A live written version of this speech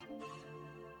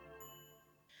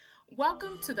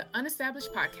Welcome to the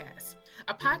Unestablished Podcast,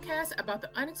 a podcast about the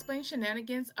unexplained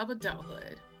shenanigans of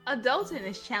adulthood. Adulting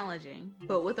is challenging,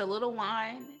 but with a little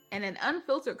wine and an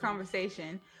unfiltered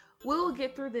conversation, we will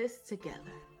get through this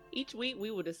together. Each week,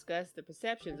 we will discuss the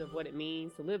perceptions of what it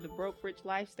means to live the broke-rich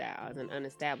lifestyle as an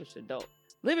unestablished adult.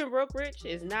 Living broke-rich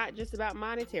is not just about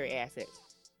monetary assets.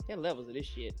 There are levels of this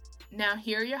shit. Now,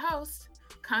 here are your hosts,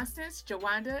 Constance,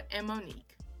 Jawanda, and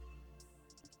Monique.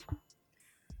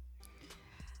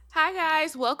 Hi,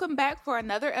 guys. Welcome back for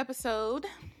another episode.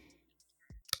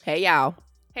 Hey, y'all.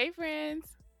 Hey, friends.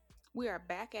 We are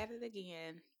back at it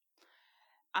again.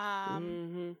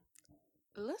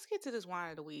 Let's get to this wine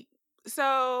of the week.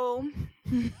 So,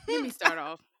 let me start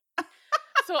off.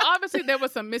 So obviously there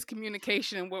was some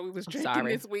miscommunication in what we was drinking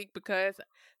this week because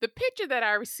the picture that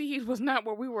I received was not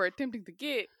what we were attempting to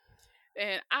get,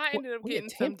 and I ended up getting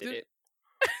some.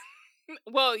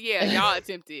 Well, yeah, y'all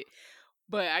attempted,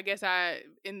 but I guess I,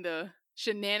 in the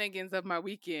shenanigans of my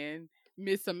weekend,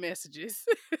 missed some messages.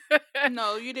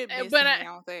 No, you didn't miss anything, I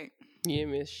don't think. You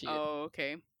missed shit. Oh,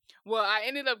 okay. Well, I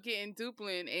ended up getting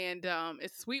Duplin, and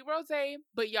it's sweet rosé.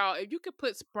 But y'all, if you could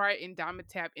put Sprite and Diamond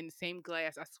Tap in the same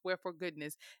glass, I swear for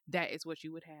goodness, that is what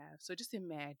you would have. So just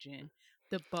imagine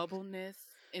the bubbleness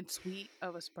and sweet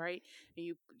of a Sprite, and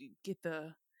you get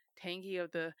the tangy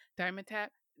of the Diamond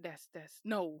Tap. That's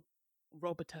no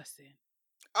Robitussin.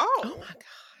 Oh my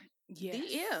god! Yes.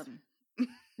 DM.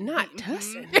 Not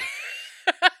Tussin.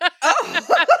 Oh.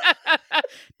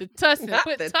 The Tussin.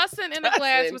 Put Tussin in a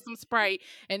glass with some Sprite,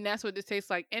 and that's what this tastes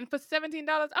like. And for $17, I'm a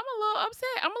little upset.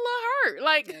 I'm a little hurt.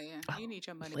 Like, yeah. You need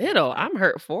your money. Little. I'm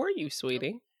hurt for you,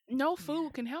 sweetie. No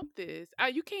food can help this.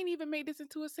 You can't even make this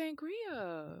into a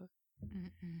sangria.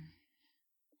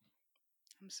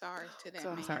 I'm sorry to that. So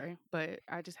I'm sorry, but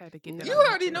I just had to get that. You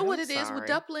already know what it is with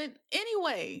Duplin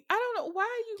anyway. I don't know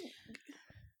why you.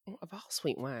 Of all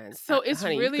sweet wines. So it's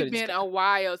really been a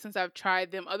while since I've tried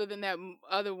them, other than that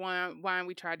other wine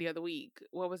we tried the other week.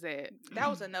 What was that? That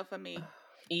was enough for me.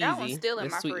 Easy. That one's still in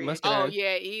my fridge. Oh,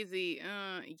 yeah, easy.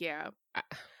 Yeah. I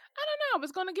don't know. I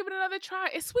was going to give it another try.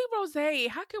 It's sweet rosé.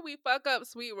 How could we fuck up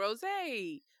sweet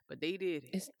rosé? But they did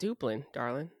it. It's Duplin,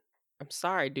 darling. I'm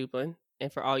sorry, Duplin.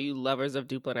 And for all you lovers of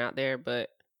Duplin out there, but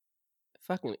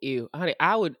fucking ew. Honey,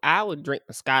 I would drink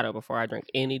Moscato before I drink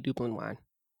any Duplin wine.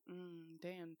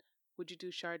 Damn. Would you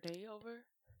do Chardonnay over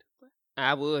Duplin?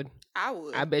 I would.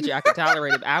 I bet you I could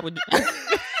tolerate it. I would.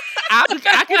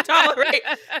 I can tolerate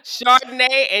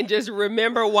Chardonnay and just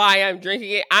remember why I'm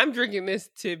drinking it. I'm drinking this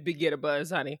to get a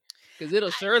buzz, honey, because it'll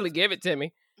surely give it to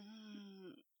me.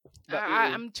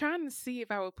 I'm trying to see if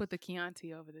I would put the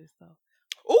Chianti over this, though.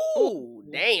 Ooh,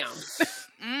 damn.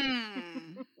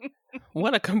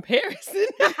 What a comparison.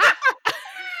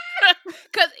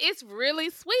 Because it's really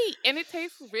sweet and it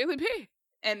tastes really big.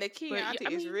 And the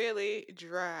Chianti is really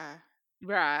dry.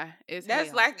 Dry.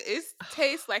 That's like, it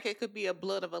tastes like it could be a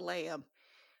blood of a lamb.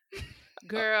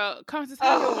 Girl, Constance,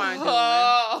 how your wine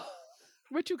doing?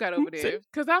 What you got over there?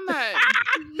 Because I'm not.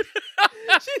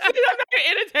 She said I'm not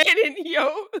entertaining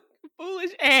your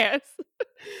foolish ass.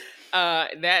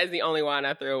 That is the only wine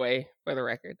I threw away, for the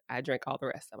record. I drank all the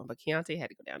rest of them, but Chianti had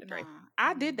to go down the drain.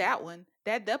 I did that one.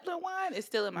 That Duplin wine is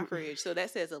still in my fridge, so that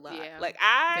says a lot. Yeah. Like,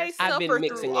 I suffered through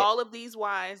it. all of these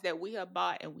wines that we have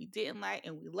bought and we didn't like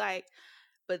and we liked,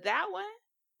 but that one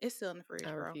is still in the fridge,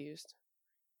 I bro. refused.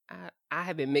 I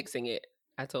have been mixing it.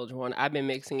 I told you one. I've been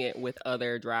mixing it with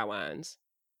other dry wines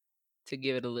to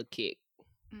give it a little kick.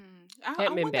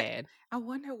 Hadn't been bad. I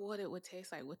wonder what it would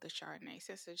taste like with the Chardonnay,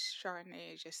 since the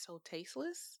Chardonnay is just so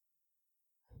tasteless.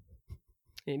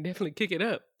 And definitely kick it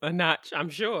up a notch, I'm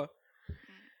sure.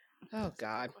 Oh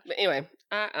God! But anyway,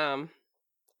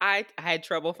 I had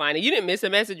trouble finding. You didn't miss a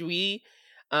message. We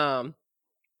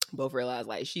both realized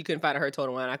like she couldn't find it at her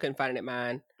total wine. I couldn't find it at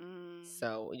mine.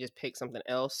 So we just picked something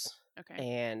else. Okay.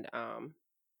 And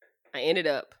I ended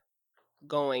up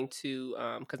going to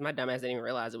because my dumbass didn't even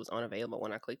realize it was unavailable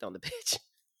when I clicked on the bitch.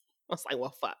 I was like,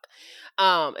 well, fuck.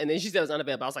 And then she said it was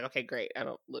unavailable. I was like, okay, great. I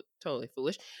don't look totally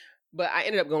foolish. But I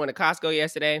ended up going to Costco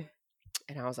yesterday.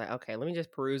 And I was like, okay, let me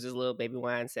just peruse this little baby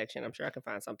wine section. I'm sure I can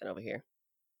find something over here.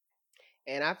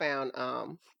 And I found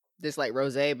this like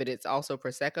rosé, but it's also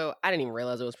Prosecco. I didn't even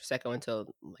realize it was Prosecco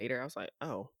until later. I was like,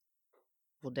 oh,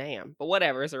 well, damn. But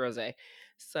whatever, it's a rosé.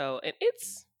 So, and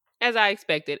it's, as I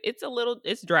expected, it's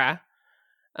dry.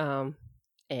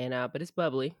 But it's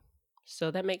bubbly.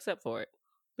 So that makes up for it.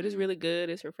 But it's really good.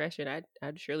 It's refreshing.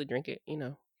 I'd surely drink it,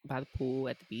 by the pool,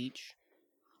 at the beach,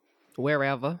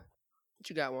 wherever. What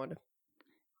you got, Wanda?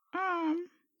 I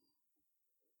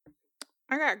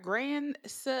got Grand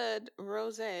Sud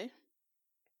Rosé.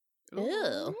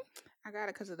 Ew. I got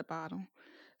it because of the bottle.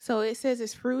 So it says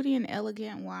it's fruity and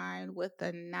elegant wine with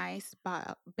a nice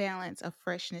balance of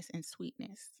freshness and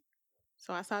sweetness.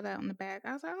 So I saw that on the back.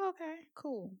 I was like, oh, okay,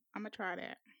 cool. I'm going to try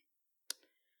that.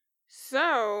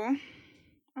 So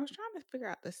I was trying to figure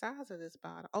out the size of this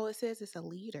bottle. Oh, it says it's a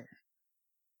liter.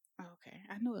 Okay.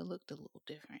 I knew it looked a little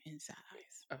different in size.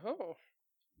 Oh.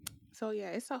 So yeah,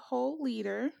 it's a whole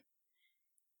liter.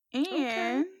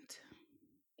 And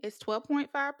it's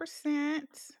 12.5%.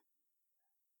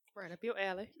 Right up your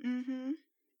alley. Mm-hmm.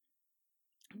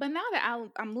 But now that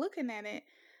I'm looking at it,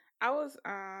 I was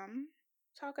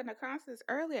talking to Constance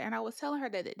earlier, and I was telling her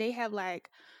that they have like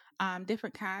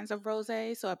different kinds of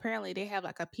rosé. So apparently they have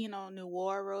like a Pinot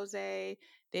Noir rosé.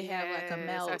 They have like a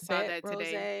Malbec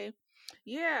rosé.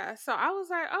 Yeah. So I was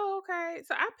like, oh, okay.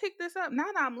 So I picked this up.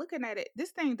 Now that I'm looking at it,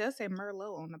 this thing does say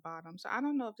Merlot on the bottom. So I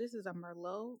don't know if this is a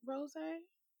Merlot rosé.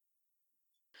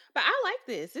 But I like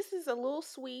this. This is a little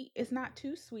sweet. It's not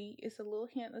too sweet. It's a little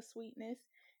hint of sweetness.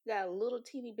 Got a little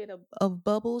teeny bit of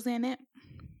bubbles in it.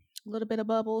 A little bit of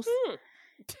bubbles.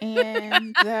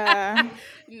 And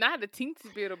not a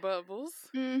teensy bit of bubbles.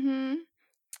 Mm-hmm.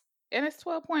 And it's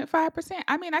 12.5%.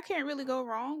 I mean, I can't really go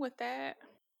wrong with that.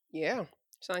 Yeah.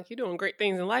 Sounds like you're doing great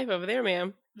things in life over there,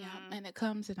 ma'am. Yeah. And it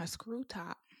comes in a screw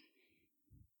top.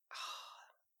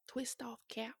 Twist off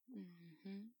cap.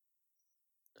 Mm-hmm.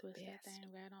 Twist that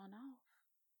thing right on off.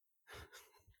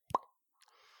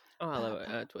 Oh, I love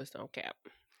a twist on cap.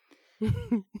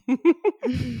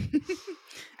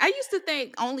 I used to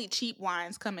think only cheap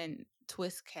wines come in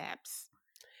twist caps,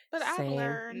 but I've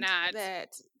learned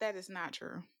that is not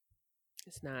true.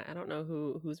 It's not. I don't know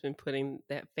who's been putting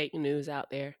that fake news out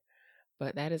there,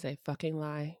 but that is a fucking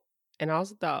lie. And I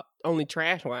also thought only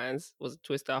trash wines was a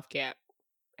twist off cap.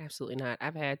 Absolutely not.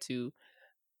 I've had to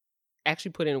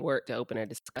actually put in work to open a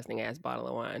disgusting ass bottle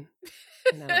of wine,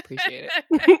 and I don't appreciate it.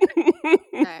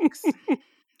 Facts.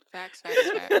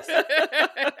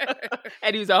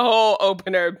 And use a whole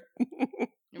opener,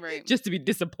 right? Just to be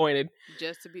disappointed.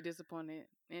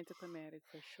 Anticlimactic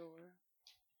for sure.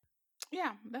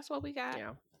 Yeah, that's what we got.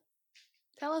 Yeah.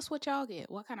 Tell us what y'all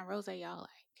get. What kind of rosé y'all like?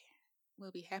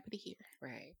 We'll be happy to hear.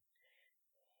 Right.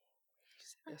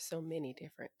 There's so many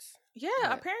different. Yeah,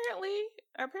 apparently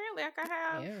I could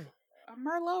have a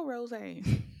Merlot rosé.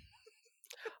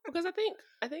 Because I think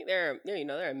they're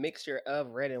a mixture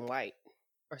of red and white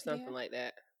or something like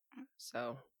that.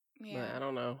 So, but I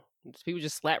don't know. People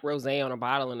just slap rosé on a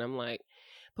bottle, and I'm like,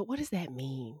 but what does that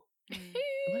mean?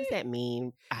 What does that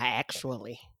mean?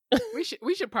 Actually,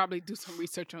 we should probably do some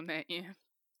research on that.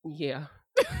 Yeah.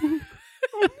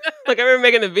 Like I remember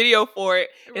making the video for it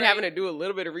and having to do a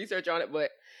little bit of research on it,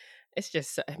 but it's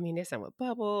just, I mean, there's some with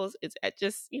bubbles. It's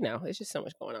just, it's just so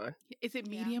much going on. Is it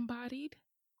medium bodied?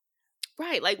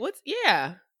 Right. Like I would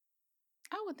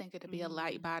think it'd be a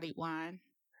light bodied wine.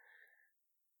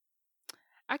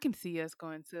 I can see us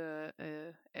going to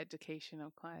a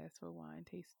educational class for wine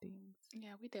tastings.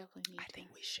 Yeah, we definitely need I think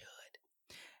we should.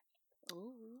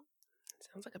 Ooh.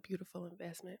 Sounds like a beautiful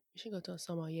investment. We should go to a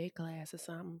sommelier class or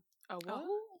something. A what?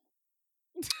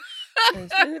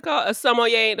 Isn't it called a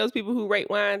sommelier? Those people who rate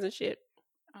wines and shit.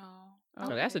 Oh,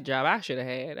 okay. That's a job I should have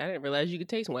had. I didn't realize you could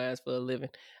taste wines for a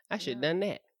living. I should have done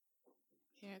that.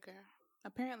 Yeah, girl.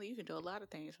 Apparently, you can do a lot of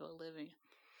things for a living.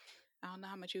 I don't know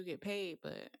how much you get paid,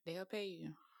 but they'll pay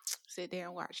you. Sit there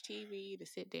and watch TV, to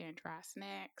sit there and try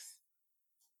snacks,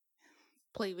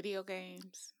 play video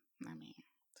games. I mean,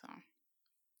 so.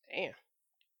 Damn.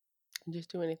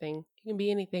 Just do anything. You can be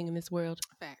anything in this world.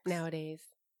 Facts. Nowadays.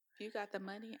 If you got the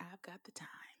money, I've got the time.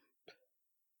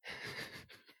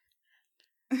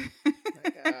 Oh my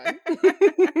God.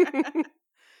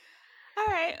 All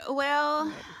right.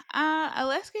 Well,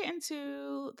 let's get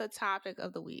into the topic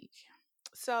of the week.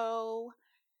 So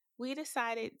we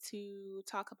decided to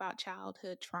talk about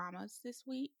childhood traumas this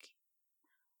week.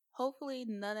 Hopefully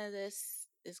none of this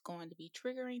is going to be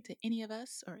triggering to any of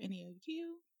us or any of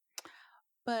you.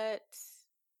 But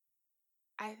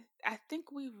I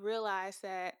think we realized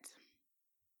that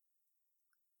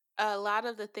a lot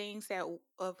of the things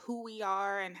of who we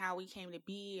are and how we came to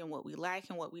be and what we like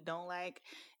and what we don't like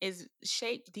is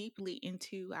shaped deeply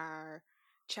into our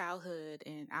childhood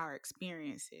and our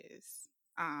experiences.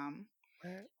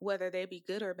 Whether they be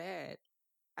good or bad,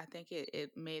 I think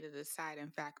it made a deciding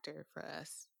factor for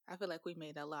us. I feel like we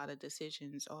made a lot of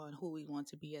decisions on who we want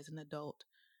to be as an adult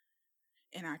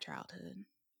in our childhood.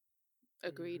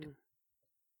 Agreed. Mm-hmm.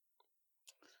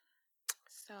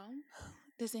 So,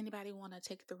 does anybody want to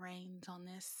take the reins on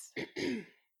this?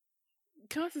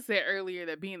 Constance said earlier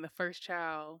that being the first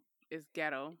child is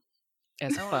ghetto.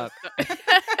 As fuck.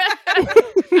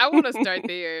 I want to start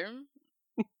there.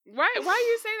 Why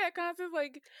you say that, Constance?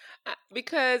 Like,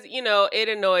 because it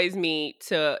annoys me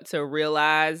to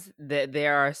realize that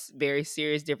there are very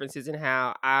serious differences in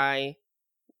how I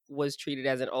was treated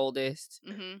as an oldest,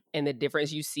 and the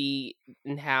difference you see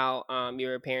in how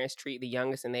your parents treat the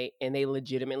youngest, and they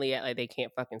legitimately act like they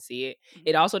can't fucking see it.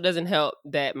 It also doesn't help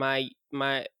that my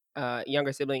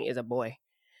younger sibling is a boy.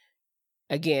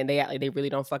 Again, they act like they really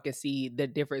don't fucking see the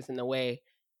difference in the way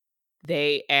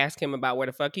they ask him about where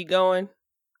the fuck he going,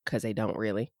 because they don't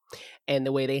really. And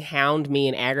the way they hound me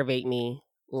and aggravate me,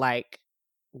 like,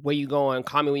 where you going?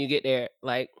 Call me when you get there.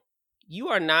 Like, you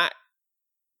are not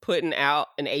putting out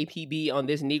an APB on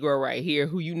this Negro right here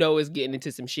who is getting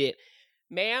into some shit.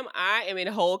 Ma'am, I am in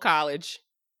whole college.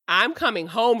 I'm coming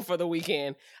home for the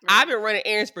weekend. Right. I've been running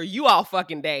errands for you all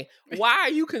fucking day. Why are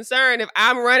you concerned if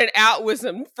I'm running out with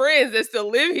some friends that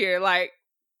still live here? Like,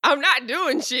 I'm not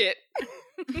doing shit.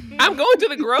 I'm going to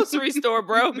the grocery store,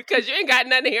 bro, because you ain't got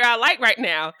nothing here I like right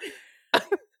now.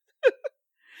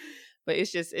 But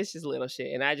it's just little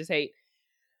shit. And I just hate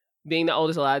being the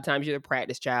oldest. A lot of times you're the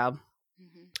practice child.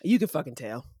 You can fucking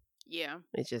tell. Yeah.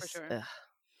 It's just, for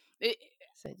sure.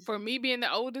 For me being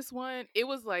the oldest one, it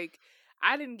was like,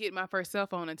 I didn't get my first cell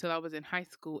phone until I was in high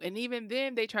school. And even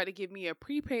then, they tried to give me a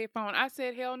prepaid phone. I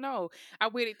said, hell no. I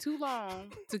waited too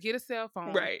long to get a cell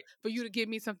phone for you to give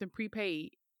me something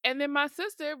prepaid. And then my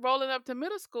sister, rolling up to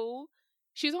middle school,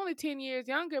 she's only 10 years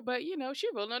younger, but, she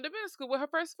rolling up to middle school with her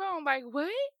first phone. Like,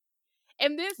 what?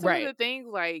 And then some of the things,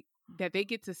 like, that they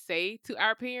get to say to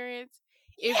our parents,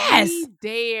 if we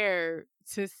dare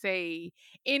to say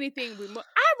anything,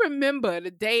 I remember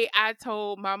the day I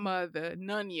told my mother,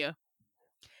 Nunya,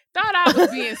 thought I was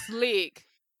being slick,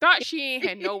 thought she ain't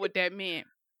had know what that meant.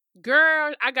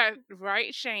 Girl, I got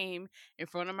right shame in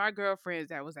front of my girlfriends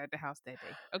that was at the house that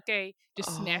day. Okay,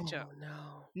 just snatch up. No.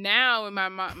 Now, when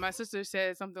my sister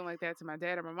said something like that to my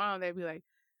dad or my mom, they'd be like,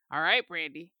 "All right,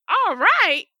 Brandy. All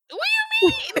right. What do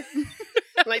you mean?"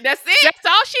 Like, that's it. That's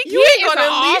all she You gets. ain't gonna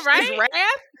unleash this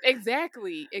wrath.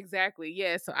 Exactly.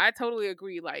 Yeah. So I totally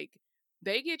agree. Like,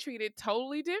 they get treated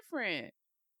totally different,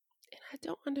 and I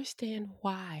don't understand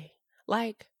why.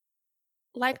 Like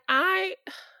I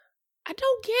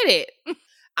don't get it.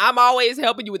 I'm always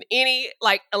helping you with any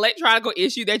like electronic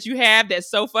issue that you have that's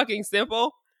so fucking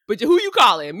simple. But who you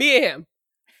calling? Me and him.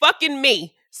 Fucking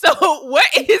me. So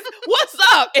what's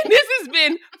up? And this has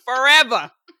been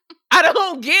forever. I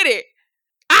don't get it.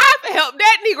 I've helped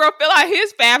that Negro fill out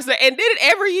his FAFSA and did it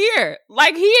every year.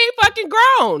 Like, he ain't fucking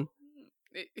grown.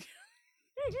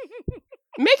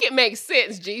 Make it make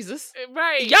sense, Jesus.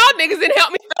 Right. Y'all niggas didn't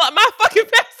help me fill out my fucking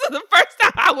FAFSA the first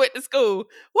time I went to school.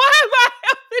 Why am I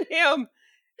helping him?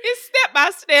 It's step by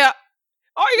step.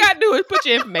 All you gotta do is put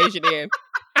your information in.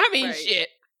 I mean, shit.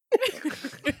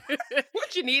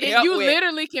 What you need help you with?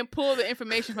 Literally can pull the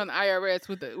information from the IRS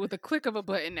with a click of a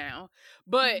button now.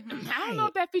 But I don't know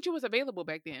if that feature was available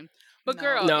back then. But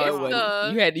girl, no, it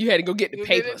wasn't. You had to go get the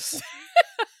papers.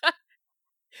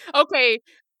 Okay.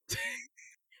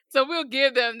 So we'll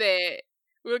give them that.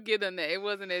 It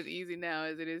wasn't as easy now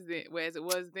as it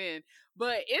was then.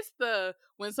 But it's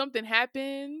when something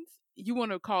happens, you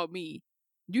want to call me.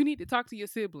 You need to talk to your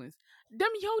siblings. Them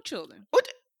your children. What?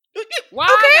 Why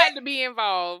I got to be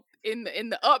involved in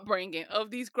the upbringing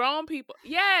of these grown people?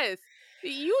 Yes,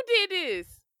 you did this.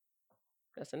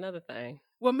 That's another thing.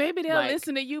 Well, maybe they'll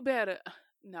listen to you better.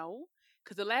 No,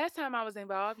 because the last time I was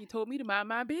involved, you told me to mind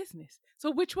my business. So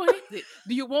which one is it?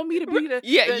 Do you want me to be the...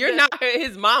 Yeah, you're not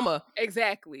his mama.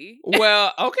 Exactly.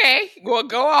 Well, okay. Well,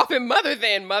 go off and mother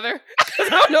then, mother. I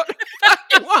don't know what the fuck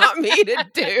you want me to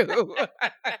do.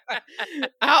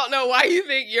 I don't know why you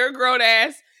think your grown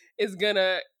ass is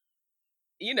gonna,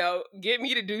 get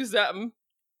me to do something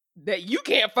that you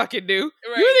can't fucking do.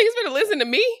 Right. You think he's gonna listen to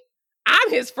me?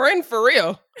 I'm his friend for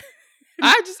real.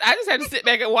 I just have to sit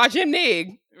back and watch him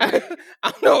nig. Right.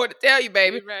 I don't know what to tell you,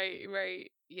 baby.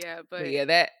 Right. Yeah, but yeah,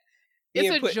 that it's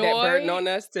a put joy. That burden on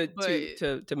us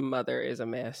to mother is a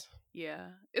mess. Yeah,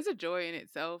 it's a joy in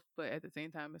itself, but at the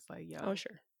same time, it's like, oh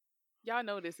sure, y'all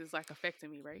know this is like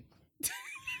affecting me, right?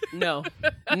 No,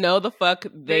 the fuck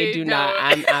they do not.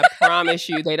 I promise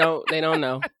you, they don't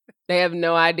know. They have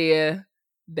no idea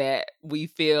that we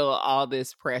feel all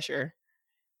this pressure.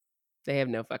 They have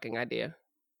no fucking idea.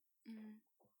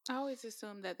 I always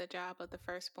assume that the job of the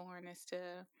firstborn is to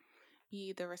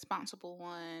be the responsible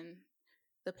one,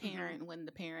 the parent when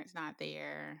the parent's not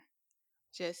there.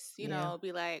 Just, be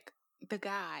like the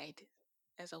guide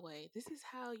as a way. This is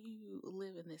how you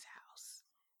live in this house.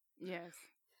 Yes.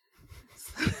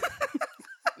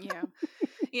 Yeah.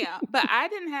 Yeah. But I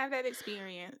didn't have that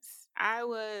experience. I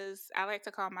like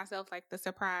to call myself like the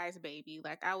surprise baby.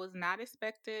 Like I was not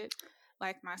expected.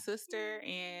 Like my sister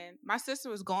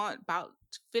was about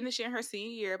finishing her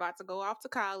senior year, about to go off to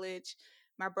college.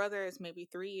 My brother is maybe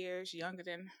 3 years younger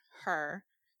than her.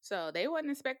 So they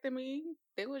wasn't expecting me.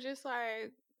 They were just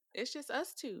like, it's just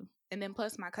us two. And then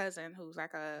plus my cousin, who's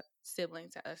like a sibling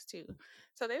to us too.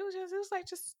 So it was like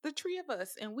just the three of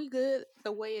us, and we good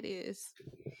the way it is.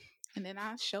 And then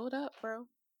I showed up, bro.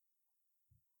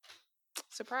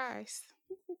 Surprise.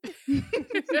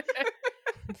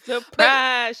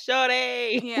 Surprise,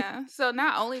 shorty. Yeah. So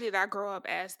not only did I grow up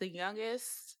as the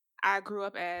youngest, I grew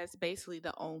up as basically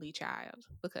the only child,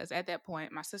 because at that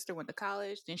point my sister went to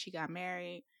college, then she got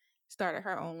married, started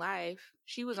her own life.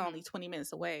 She was only 20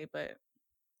 minutes away, but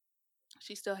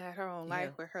she still had her own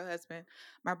life with her husband.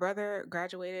 My brother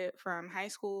graduated from high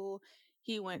school.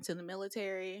 He went to the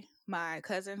military. My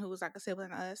cousin, who was like a sibling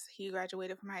to us, he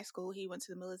graduated from high school. He went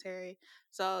to the military.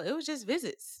 So it was just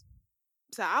visits.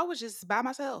 So I was just by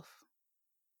myself.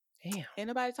 Damn. Ain't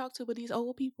nobody to talk to but these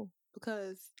old people,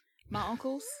 because my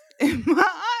uncles and my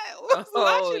aunt was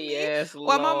watching me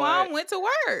while my mom went to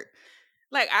work.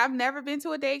 Like, I've never been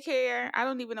to a daycare. I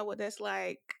don't even know what that's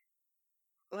like.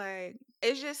 Like,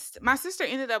 it's just, my sister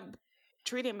ended up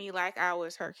treating me like I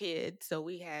was her kid. So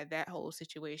we had that whole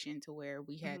situation to where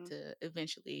we had to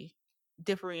eventually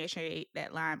differentiate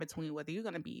that line between whether you're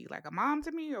going to be like a mom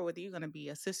to me or whether you're going to be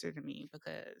a sister to me,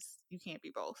 because you can't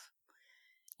be both.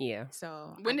 Yeah.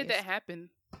 So when did that happen?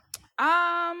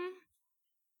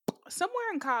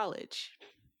 Somewhere in college.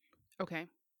 Okay.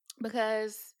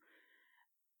 Because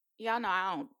y'all know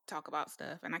I don't talk about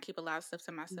stuff, and I keep a lot of stuff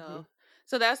to myself.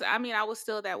 So I was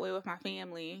still that way with my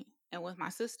family and with my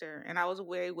sister, and I was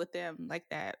way with them like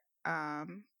that.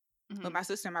 With my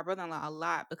sister and my brother-in-law a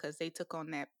lot, because they took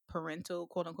on that parental,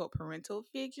 quote unquote, parental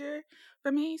figure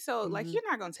for me. So like, you're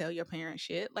not gonna tell your parents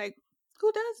shit. Like,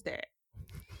 who does that?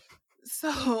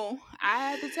 So I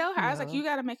had to tell her, I was like, you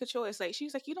got to make a choice. Like, she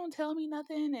was like, you don't tell me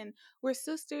nothing, and we're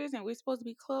sisters and we're supposed to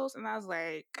be close. And I was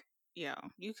like, yo,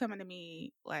 you coming to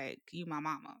me like you my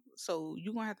mama. So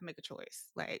you're going to have to make a choice.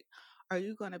 Like, are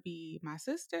you going to be my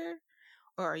sister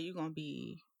or are you going to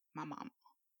be my mama?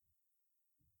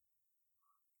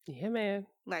 Yeah, man.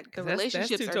 Like, the relationships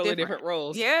that's two are totally different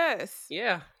roles. Yes.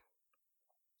 Yeah.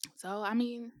 So,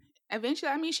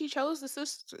 eventually, she chose the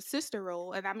sister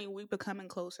role, and we becoming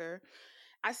closer.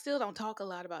 I still don't talk a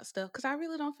lot about stuff because I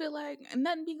really don't feel like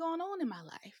nothing be going on in my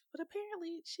life. But apparently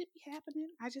it should be happening.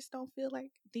 I just don't feel like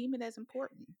deem it as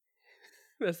important.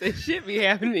 It should be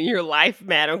happening in your life,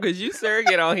 madam, because you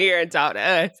surrogate on here and talk to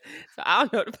us. So I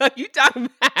don't know what the fuck you talking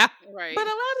about. Right. But a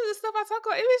lot of the stuff I talk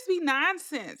about, it just be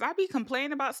nonsense. I be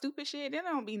complaining about stupid shit. It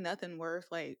don't be nothing worth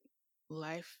like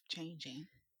life changing.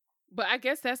 But I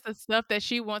guess that's the stuff that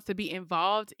she wants to be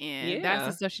involved in. Yeah. That's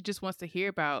the stuff she just wants to hear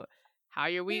about. How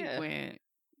your week went.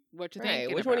 What you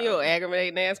thinking Which about. one of your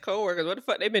aggravating ass coworkers? What the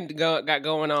fuck they got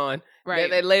going on? Right.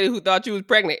 That lady who thought you was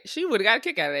pregnant, she would have got a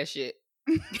kick out of that shit.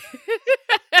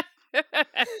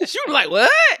 She was like,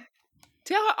 what?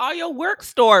 Tell her all your work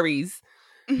stories.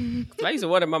 I used to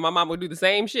wonder, my mom would do the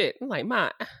same shit. I'm like,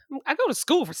 Ma, I go to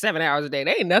school for 7 hours a day.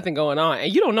 There ain't nothing going on.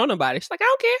 And you don't know nobody. She's like, I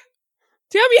don't care.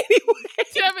 Tell me anyway.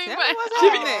 Tell me what's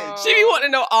happening. She be wanting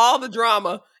to know all the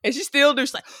drama. And she still do.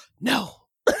 She's like, no.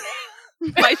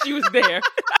 Like she was there.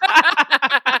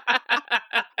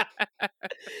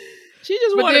 She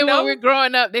just wanted to know. When we're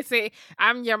growing up, they say,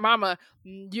 I'm your mama.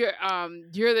 You're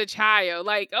the child.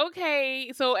 Like,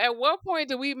 okay, so at what point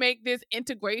do we make this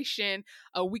integration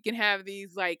we can have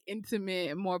these like intimate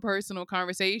and more personal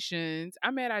conversations? I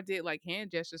mean, I did like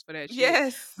hand gestures for that shit.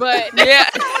 Yes. But yeah.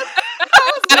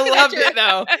 I loved it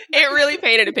though. It really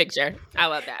painted a picture. I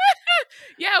love that.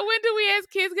 Yeah, when do we as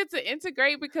kids get to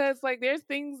integrate? Because like there's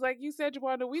things like you said,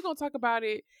 Jawanda, we gonna talk about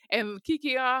it and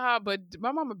kiki but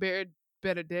my mama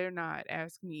better dare not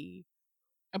ask me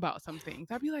about some things.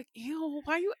 I'd be like, ew,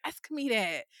 why you asking me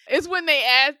that? It's when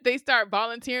they start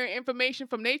volunteering information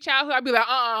from their childhood. I'd be like,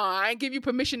 I ain't give you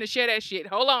permission to share that shit.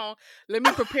 Hold on. Let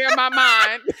me prepare my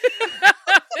mind.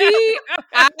 See,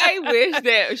 I wish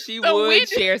that she would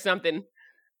share something.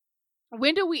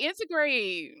 When do we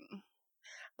integrate?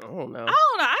 I don't know.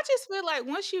 I just feel like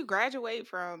once you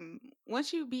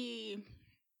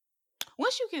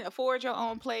can afford your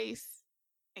own place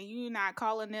and you're not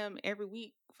calling them every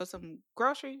week for some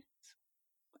groceries,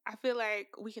 I feel like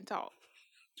we can talk.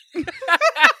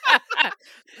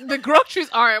 The groceries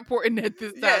are important at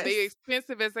this time. Yes. They're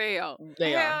expensive as hell.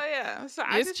 They are. Hell yeah. So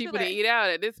it's cheaper to eat out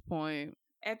at this point.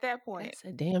 At that point. It's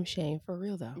a damn shame for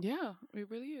real though. Yeah, it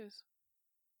really is.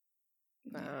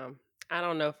 I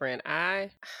don't know, friend. I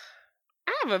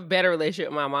I have a better relationship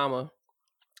with my mama,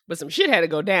 but some shit had to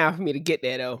go down for me to get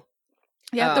there though.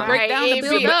 You have to break down to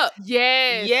build up.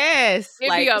 Yes.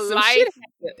 It'd be a life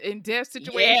and death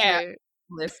situation. Yeah.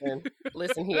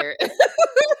 Listen here.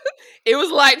 It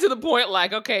was like to the point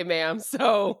like, okay, ma'am,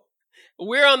 so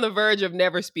we're on the verge of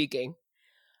never speaking.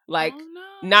 Like,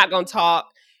 not gonna talk.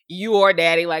 You or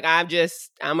daddy, like, I'm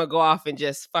gonna go off and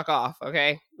just fuck off,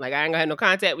 okay? Like, I ain't gonna have no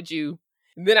contact with you.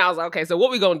 And then I was like, okay, so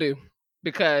what we gonna do?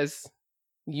 Because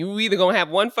you either gonna have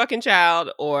one fucking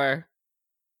child or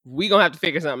we gonna have to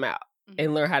figure something out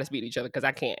and learn how to speak to each other, because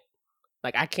I can't.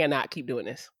 Like, I cannot keep doing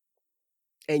this.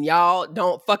 And y'all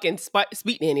don't fucking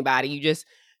speak to anybody. You just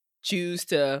choose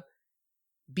to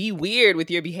be weird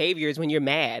with your behaviors when you're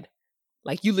mad.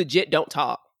 Like, you legit don't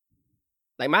talk.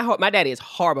 Like, my daddy is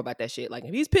horrible about that shit. Like,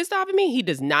 if he's pissed off at me, he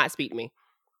does not speak to me.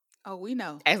 Oh, we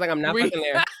know. Acts like I'm not fucking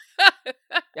there.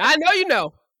 I know you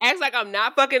know. Acts like I'm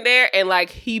not fucking there, and like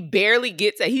he barely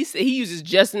gets it. He uses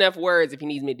just enough words if he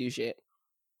needs me to do shit.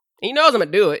 And he knows I'm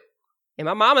gonna do it. And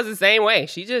my mama's the same way.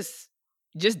 She just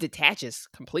detaches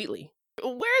completely.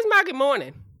 Where's my good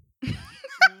morning?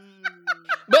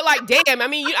 But like, damn, I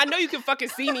mean, I know you can fucking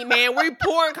see me, man. We're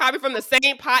pouring coffee from the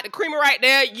same pot, the creamer right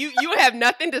there. You have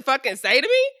nothing to fucking say to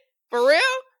me? For real?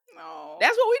 No.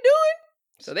 That's what we doing?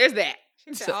 So there's that.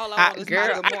 She said, all I want is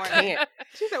my good morning.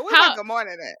 She said, where's my good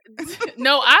morning at?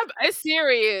 No, it's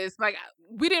serious. Like,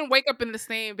 we didn't wake up in the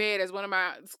same bed, as one of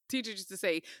my teachers used to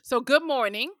say. So, good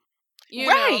morning. You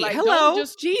know, like, hello, don't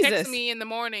just Jesus. text me in the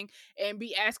morning and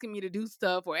be asking me to do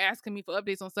stuff or asking me for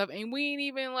updates on stuff. And we ain't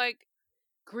even, like,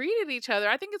 greeted each other.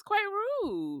 I think it's quite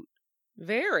rude.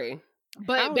 Very.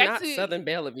 But how back not to Southern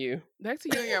Belle of you. Back to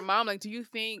you and your mom. Like, do you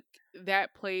think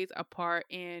that plays a part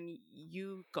in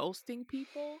you ghosting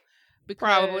people? Because,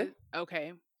 probably.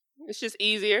 Okay. It's just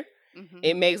easier. Mm-hmm.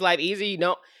 It makes life easier. You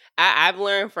don't. I've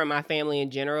learned from my family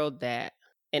in general that,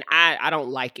 and I don't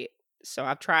like it. So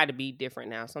I've tried to be different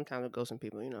now. Sometimes I go some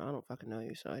people, I don't fucking know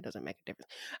you, so it doesn't make a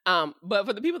difference. But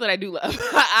for the people that I do love,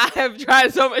 I have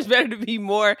tried so much better to be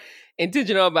more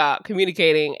intentional about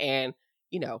communicating and,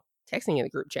 texting in the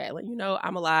group chat. Like,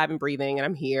 I'm alive and breathing and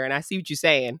I'm here and I see what you're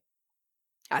saying.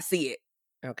 I see it.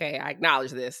 Okay, I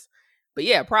acknowledge this. But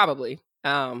yeah, probably.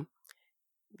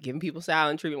 Giving people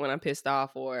silent treatment when I'm pissed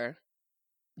off, or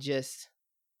just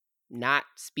not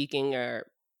speaking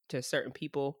to certain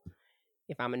people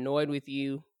if I'm annoyed with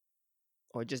you,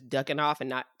 or just ducking off and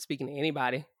not speaking to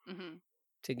anybody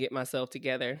to get myself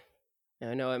together. And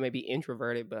I know it may be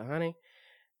introverted, but honey,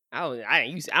 I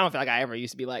don't feel like I ever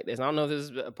used to be like this. I don't know if this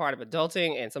is a part of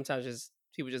adulting, and sometimes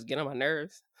people just get on my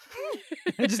nerves.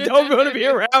 I just don't want to be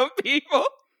around people.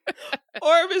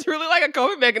 Or if it's really like a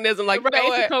coping mechanism, like, right,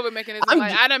 it's a coping mechanism.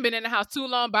 I done been in the house too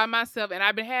long by myself and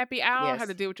I've been happy. I don't have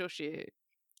to deal with your shit.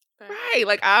 Right,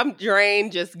 like I'm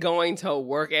drained just going to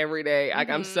work every day. Like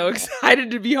I'm so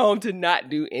excited to be home to not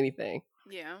do anything.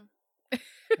 Yeah.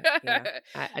 Yeah.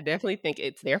 I definitely think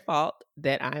it's their fault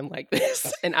that I'm like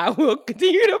this, and I will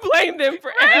continue to blame them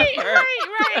forever.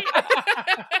 Right.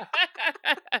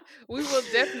 We will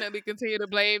definitely continue to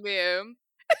blame them.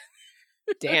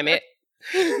 Damn it.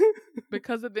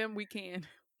 Because of them, we can.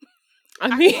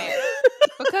 I mean,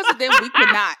 because of them, we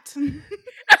cannot.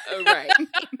 Right.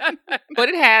 But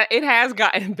it has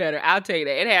gotten better. I'll tell you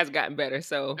that. It has gotten better.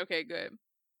 So okay, good.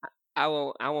 I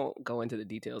won't go into the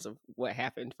details of what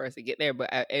happened for us to get there.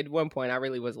 But at one point, I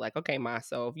really was like, okay, Ma,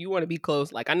 so if you want to be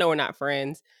close, like I know we're not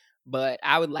friends, but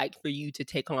I would like for you to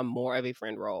take on more of a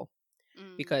friend role.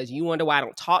 Because you wonder why I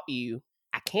don't talk to you.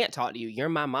 I can't talk to you. You're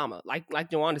my mama. Like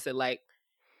Joanna said, like,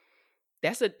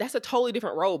 that's a totally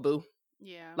different role, boo.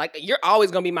 Yeah. Like, you're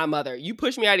always going to be my mother. You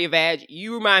push me out of your vag.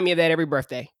 You remind me of that every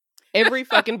birthday. Every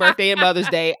fucking birthday and Mother's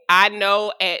Day. I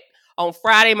know on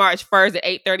Friday, March 1st at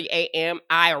 8:30 a.m.,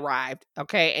 I arrived,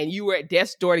 okay? And you were at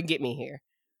death's door to get me here.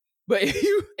 But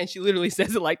and she literally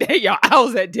says it like that, y'all. I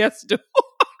was at death's door.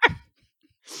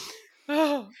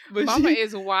 Oh, but Mama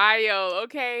is wild,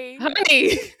 okay?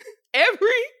 Honey, every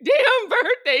damn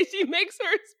birthday she makes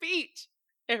her speech.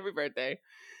 Every birthday.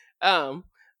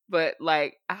 But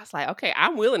like, I was like, okay,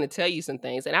 I'm willing to tell you some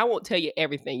things, and I won't tell you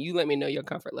everything. You let me know your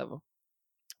comfort level.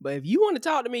 But if you want to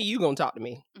talk to me, you gonna talk to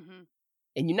me.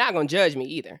 And you're not gonna judge me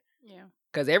either. Yeah.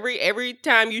 Because every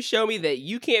time you show me that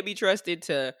you can't be trusted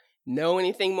to know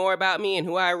anything more about me and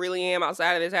who I really am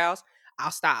outside of this house,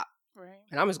 I'll stop. Right.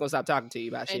 And I'm just gonna stop talking to you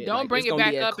about shit. And don't bring it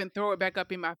back up and throw it back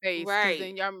up in my face. Right.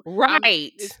 Then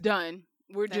it's done.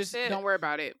 Don't worry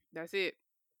about it. That's it.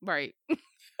 Right.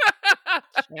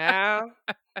 Yeah.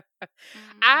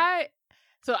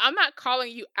 So I'm not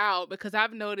calling you out, because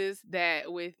I've noticed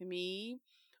that with me,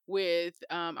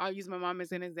 I'll use my mom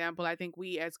as an example. I think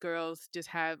we as girls just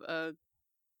have a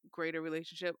greater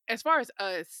relationship. As far as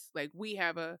us, like we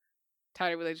have a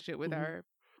tighter relationship with our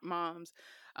moms,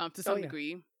 to some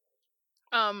degree.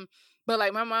 But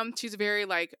like my mom, she's very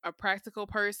like a practical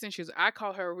person. I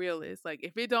call her a realist. Like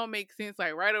if it don't make sense,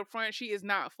 like right up front, she is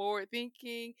not forward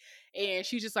thinking, and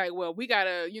she's just like, well, we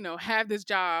gotta, have this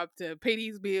job to pay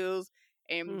these bills,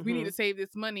 and we need to save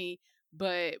this money.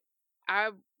 But I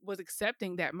was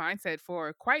accepting that mindset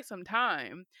for quite some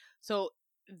time, so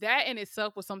that in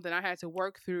itself was something I had to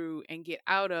work through and get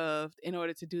out of in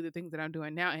order to do the things that I'm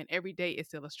doing now. And every day is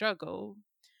still a struggle.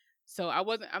 So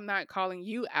I'm not calling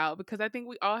you out, because I think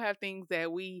we all have things that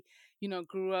we,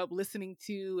 grew up listening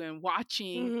to and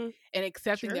watching and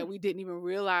accepting that we didn't even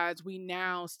realize we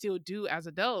now still do as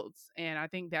adults. And I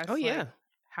think that's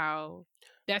how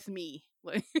that's me.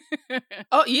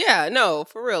 Oh yeah, no,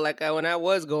 for real. Like when I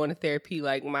was going to therapy,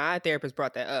 like my therapist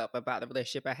brought that up about the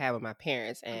relationship I had with my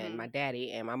parents and my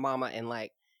daddy and my mama, and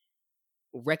like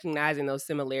recognizing those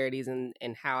similarities and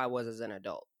how I was as an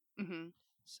adult.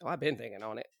 So I've been thinking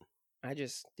on it. I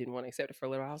just didn't want to accept it for a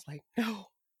little while. I was like, no,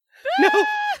 I don't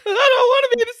want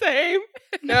to be the same.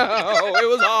 No, it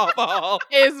was awful.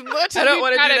 As much as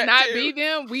we try to not be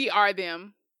them, we are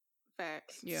them.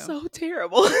 Facts. Yeah. So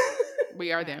terrible.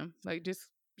 We are them. Like, just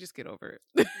get over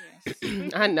it.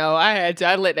 Yes. I know. I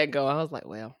let that go. I was like,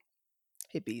 well,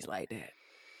 it be's like that.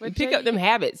 But you pick up them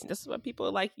habits. That's what people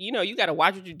are like. You got to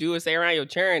watch what you do and say around your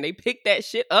churn. They pick that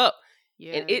shit up.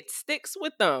 Yeah. And it sticks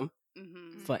with them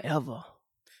forever.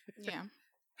 Yeah.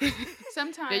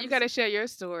 Sometimes. Yeah, you got to share your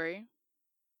story.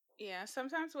 Yeah,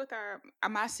 sometimes with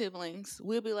my siblings,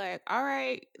 we'll be like, all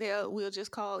right, we'll just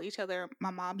call each other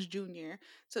my mom's junior.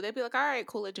 So they'll be like, all right,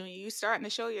 Kula Junior, you starting to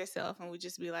show yourself. And we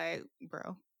just be like,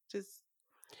 bro,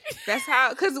 that's how,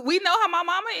 because we know how my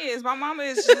mama is. My mama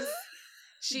is just,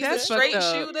 she's a straight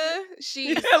shooter.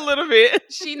 She's a little bit.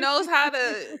 She knows how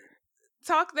to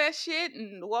talk that shit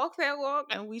and walk that walk.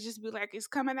 And we just be like, it's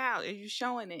coming out and you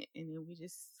showing it. And then we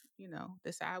just,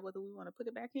 decide whether we want to put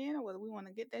it back in or whether we want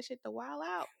to get that shit to wild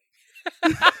out.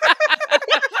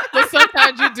 But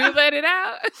sometimes you do let it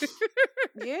out.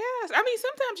 Yes. I mean,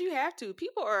 sometimes you have to.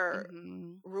 People are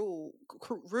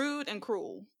rude and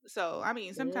cruel. So, I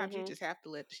mean, sometimes you just have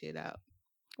to let the shit out.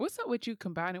 What's up with you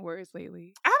combining words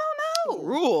lately? I don't know.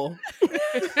 Rule.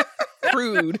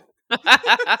 Rude.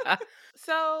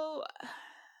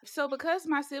 So because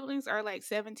my siblings are like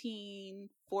 17,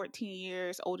 14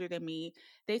 years older than me,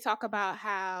 they talk about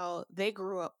how they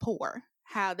grew up poor,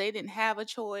 how they didn't have a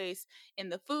choice in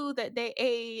the food that they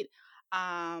ate.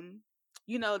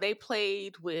 They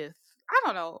played with, I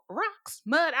don't know, rocks,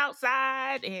 mud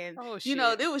outside. And,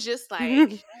 it was just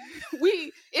like,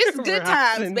 it's good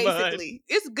times, basically. Mud.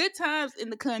 It's good times in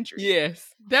the country. Yes.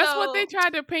 That's what they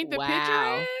tried to paint the picture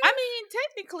in? I mean,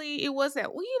 technically, it was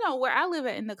that, where I live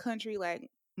at in the country, like,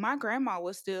 my grandma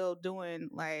was still doing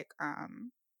like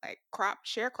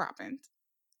sharecropping,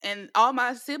 and all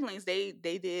my siblings they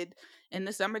did in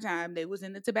the summertime. They was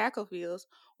in the tobacco fields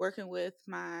working with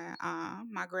my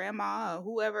grandma or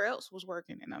whoever else was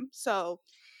working in them. So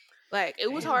like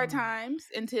it was hard times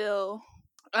until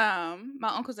my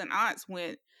uncles and aunts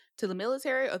went to the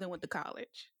military or they went to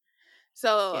college.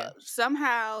 So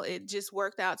somehow it just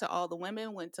worked out to all the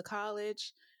women went to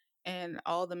college and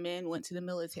all the men went to the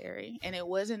military. And it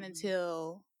wasn't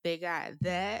until they got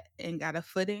that and got a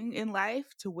footing in life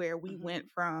to where we went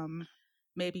from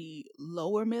maybe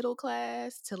lower middle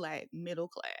class to like middle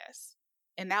class.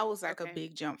 And that was like a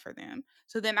big jump for them.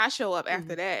 So then I show up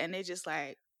after that and they just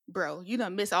like, bro, you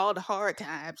done miss all the hard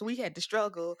times. We had to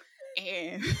struggle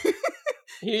and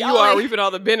here you are reaping all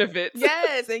the benefits.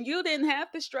 Yes, and you didn't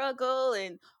have to struggle.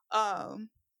 And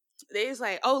they was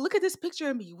like, oh, look at this picture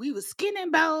of me. We was skin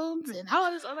and bones and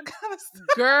all this other kind of stuff.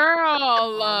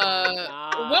 Girl,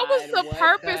 what was the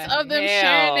purpose of them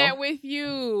sharing that with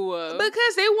you?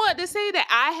 Because they wanted to say that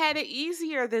I had it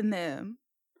easier than them.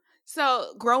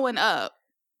 So growing up.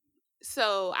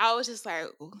 So I was just like,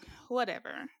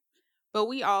 whatever. But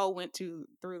we all went through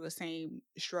the same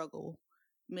struggle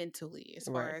mentally as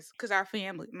far as, because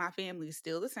my family is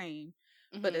still the same.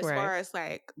 But as far as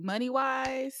like money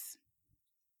wise,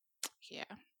 yeah,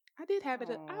 I did have it.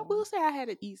 I will say I had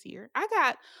it easier. I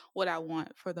got what I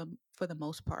want for the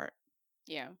most part.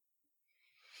 Yeah.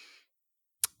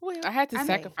 Well, I had to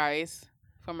sacrifice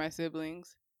for my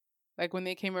siblings. Like when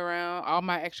they came around, all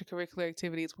my extracurricular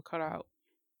activities were cut out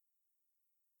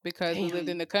because we lived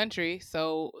in the country.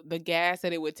 So the gas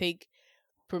that it would take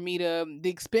for me the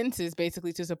expenses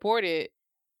basically to support it,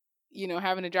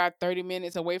 having to drive 30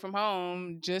 minutes away from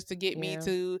home just to get me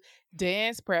to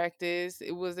dance practice,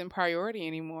 it wasn't priority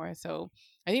anymore. So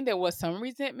I think there was some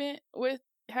resentment with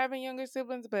having younger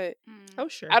siblings, but oh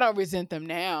sure, I don't resent them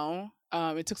now.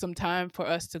 It took some time for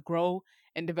us to grow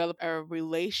and develop a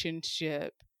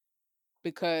relationship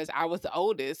because I was the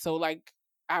oldest. So like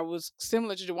I was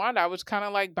similar to Jawanda. I was kind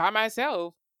of like by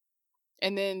myself.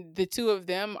 And then the two of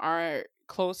them are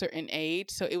closer in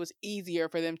age, so it was easier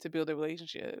for them to build a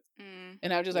relationship.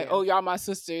 And I was just like, oh, y'all my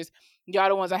sisters. Y'all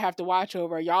the ones I have to watch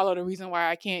over. Y'all are the reason why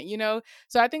I can't,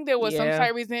 So I think there was some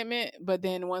slight resentment, but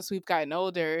then once we've gotten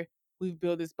older, we've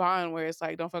built this bond where it's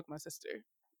like, don't fuck my sister.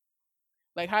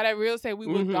 Like how that real say, we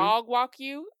will dog walk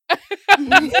you.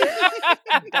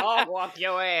 Dog walk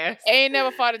your ass. Ain't never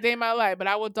fought a day in my life, but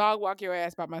I will dog walk your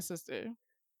ass by my sister.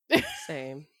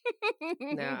 Same.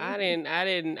 No, I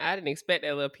didn't expect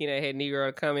that little peanut head Negro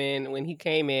to come in. When he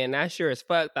came in, I sure as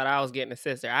fuck thought I was getting a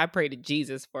sister. I prayed to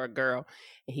Jesus for a girl,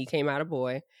 and he came out a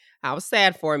boy. I was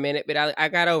sad for a minute, but I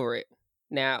got over it.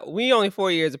 Now, we only 4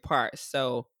 years apart,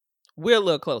 so we're a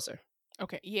little closer.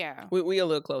 Okay, yeah. We a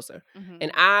little closer.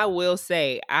 And I will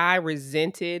say, I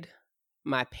resented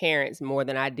my parents more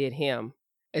than I did him.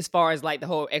 As far as like the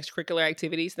whole extracurricular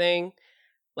activities thing,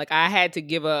 like I had to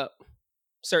give up.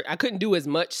 I couldn't do as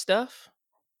much stuff.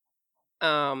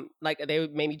 Like they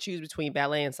would make me choose between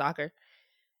ballet and soccer.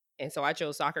 And so I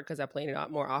chose soccer because I played it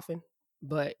out more often.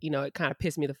 But, it kind of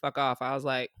pissed me the fuck off. I was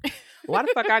like, why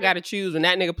the fuck I got to choose when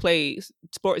that nigga plays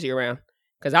sports year round?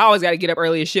 Because I always got to get up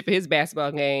early as shit for his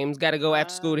basketball games. Got to go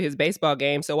after school to his baseball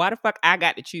game. So why the fuck I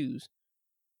got to choose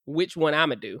which one I'm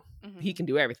going to do? He can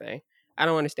do everything. I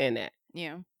don't understand that.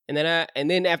 Yeah. And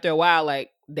then after a while, like,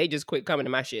 they just quit coming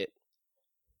to my shit.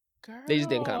 Girl. They just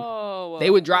didn't come.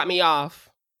 They would drop me off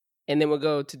and then would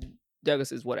go to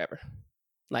Douglas's whatever.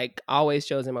 Like, always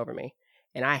chose him over me.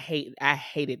 And I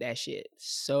hated that shit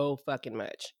so fucking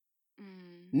much.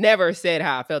 Never said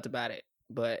how I felt about it,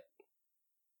 but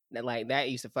that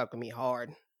used to fuck with me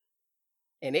hard.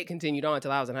 And it continued on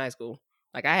until I was in high school.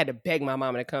 Like, I had to beg my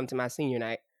mama to come to my senior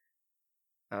night.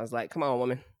 I was like, come on,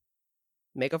 woman.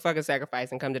 Make a fucking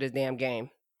sacrifice and come to this damn game.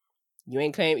 You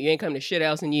ain't come to shit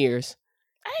else in years.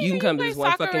 You can come to this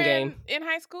one fucking game. In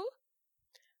high school?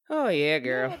 Oh, yeah,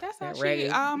 girl. Yeah, that's how she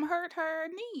hurt her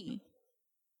knee.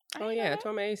 Oh, yeah. I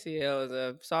tore my ACL as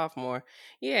a sophomore.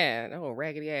 Yeah, that old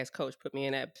raggedy-ass coach put me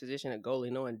in that position of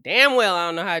goalie knowing damn well I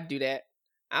don't know how to do that.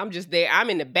 I'm just there. I'm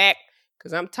in the back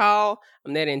because I'm tall.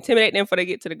 I'm there to intimidate them before they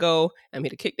get to the goal. I'm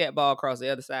here to kick that ball across the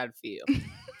other side of the field.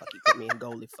 Fuck you put me in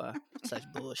goalie for such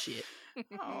bullshit.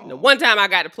 Oh. The one time I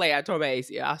got to play, I tore my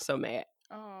ACL. I was so mad.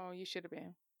 Oh, you should have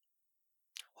been.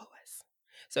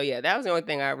 So yeah, that was the only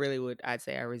thing I'd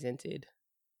say I resented.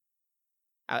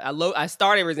 I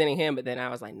started resenting him, but then I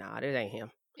was like, nah, this ain't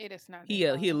him. It is not. He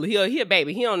a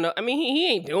baby. He don't know. I mean, he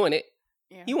ain't doing it.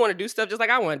 Yeah. He want to do stuff just like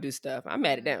I want to do stuff. I'm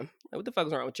mad at them. Like, what the fuck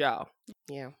is wrong with y'all?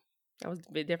 Yeah, I was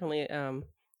definitely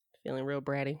feeling real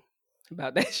bratty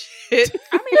about that shit.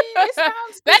 I mean, it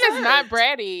sounds that is not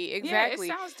bratty. Exactly.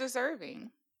 Yeah, it sounds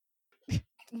deserving.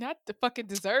 Not the fucking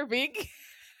deserving.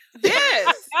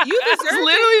 Yes, you deserve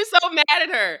literally so mad at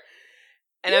her.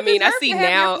 And I mean, I see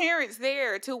now your parents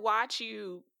there to watch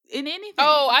you in anything.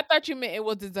 Oh, I thought you meant it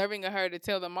was deserving of her to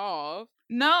tell them off.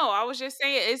 No, I was just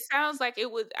saying it sounds like it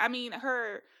would. I mean,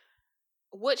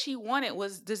 what she wanted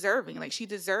was deserving. Like she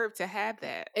deserved to have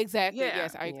that. Exactly. Yeah.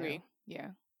 Yes, I agree. Yeah.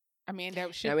 I mean,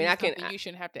 that should be something you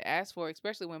shouldn't have to ask for,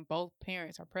 especially when both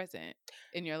parents are present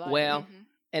in your life. Well,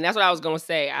 and that's what I was gonna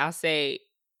say. I'll say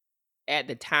at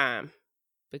the time.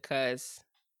 Because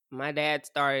my dad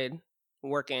started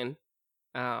working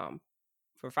for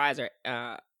Pfizer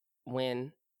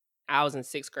when I was in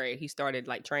 6th grade. He started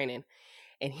like training,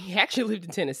 and he actually lived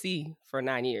in Tennessee for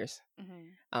 9 years.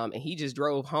 And he just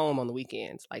drove home on the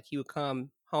weekends. Like he would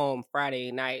come home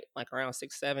Friday night, like around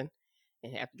 6, 7,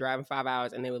 and have to drive in 5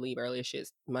 hours, and then would leave early as shit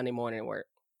Monday morning and work.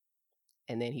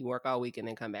 And then he'd work all week and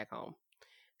then come back home.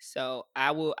 So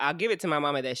I'll give it to my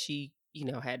mama that she,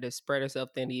 had to spread herself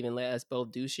thin to even let us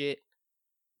both do shit.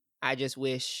 I just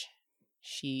wish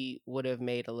she would have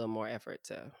made a little more effort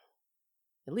to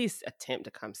at least attempt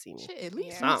to come see me. Shit, at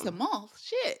least once a month.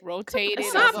 Shit. Rotated.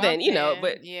 Something,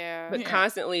 but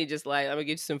constantly just like, I'm going to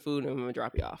get you some food and I'm going to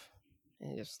drop you off.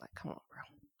 And just like, come on, bro.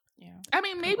 Yeah. I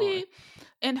mean, maybe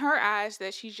in her eyes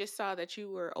that she just saw that you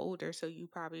were older, so you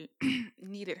probably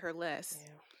needed her less.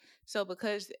 Yeah. So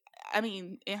because, I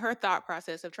mean, in her thought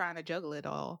process of trying to juggle it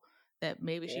all, that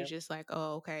maybe she's just like,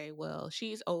 oh, okay, well,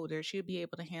 she's older. She'll be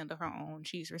able to handle her own.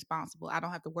 She's responsible. I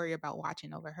don't have to worry about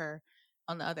watching over her.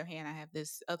 On the other hand, I have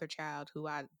this other child who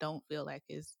I don't feel like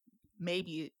is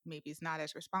maybe it's not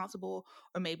as responsible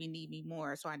or maybe need me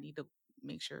more. So I need to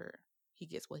make sure he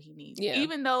gets what he needs. Yeah.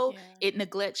 Even though it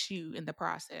neglects you in the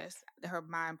process. Her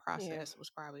mind process was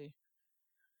probably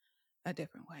a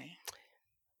different way.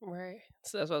 Right.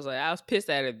 So that's what I was like. I was pissed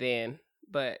at it then,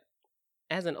 but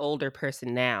as an older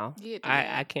person now,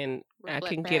 I can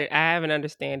get it. I have an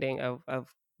understanding of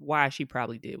why she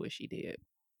probably did what she did.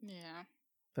 Yeah.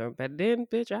 But then,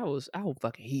 bitch, I was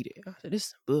fucking heated. I said, "This is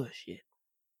some bullshit.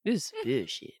 This is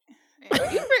bullshit."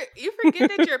 You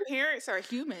forget that your parents are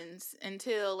humans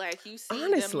until like you see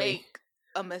them make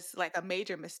a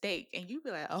major mistake, and you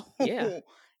be like, "Oh, yeah.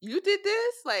 You did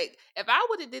this?" Like, if I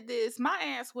would have did this, my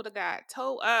ass would have got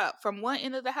towed up from one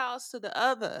end of the house to the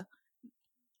other.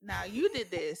 Now you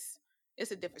did this.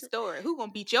 It's a different story. Who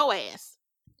gonna beat your ass?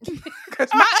 Because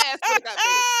my ass would have got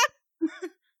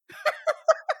beat.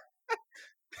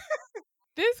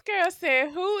 This girl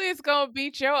said, "Who is gonna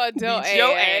beat your adult ass?"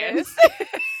 Your ass.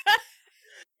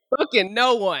 Fucking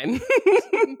no one.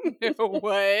 No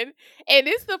one. And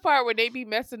it's the part where they be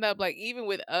messing up, like even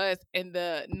with us, and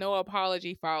the no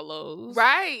apology follows.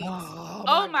 Right.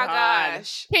 Oh my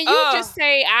gosh. Can you just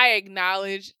say, I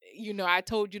acknowledge, I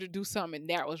told you to do something and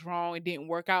that was wrong. It didn't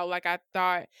work out like I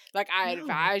thought. Like I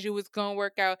advised you it was gonna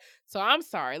work out. So I'm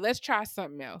sorry. Let's try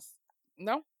something else.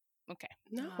 No? Okay.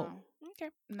 No. Okay.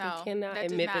 No. They cannot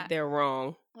admit that they're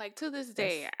wrong. Like to this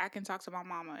day, I can talk to my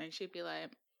mama and she'd be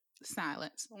like,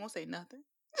 silence. I won't say nothing.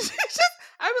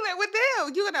 I'd be like, "What the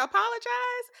hell? You gonna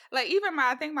apologize?" Like even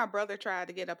I think my brother tried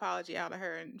to get an apology out of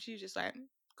her, and she's just like,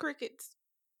 crickets.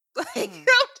 Like I'm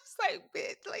just like,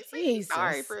 bitch, like say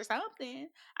sorry for something.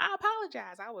 I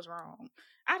apologize. I was wrong.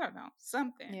 I don't know,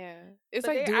 something. Yeah, it's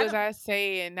but like do as I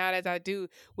say and not as I do,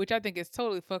 which I think is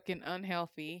totally fucking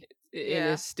unhealthy. It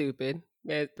is stupid.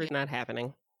 It's not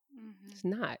happening. Mm-hmm. It's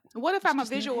not. What if I'm a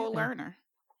visual learner?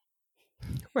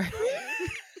 Right.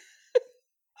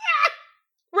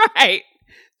 Right.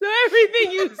 So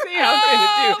everything you see I'm going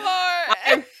to do,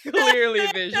 I'm clearly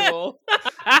visual.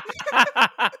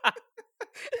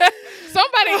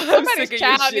 Somebody's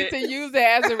child needs to use it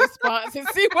as a response and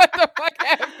see what the fuck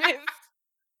happens.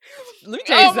 Let me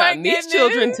tell you something. These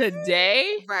children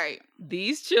today, right?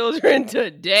 These children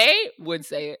today would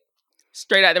say it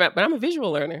straight out their mouth. But I'm a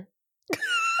visual learner.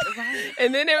 Right.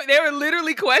 And then they would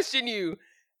literally question you.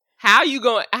 How you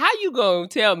going to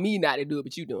tell me not to do it,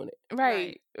 but you doing it?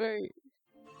 Right.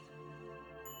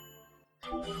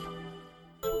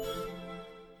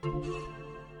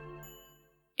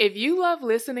 If you love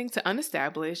listening to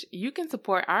Unestablished, you can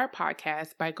support our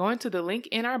podcast by going to the link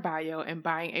in our bio and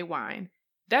buying a wine.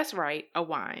 That's right, a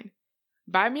wine.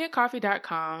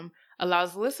 BuyMeACoffee.com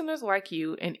allows listeners like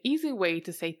you an easy way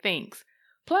to say thanks.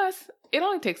 Plus, it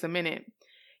only takes a minute.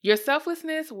 Your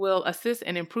selflessness will assist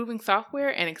in improving software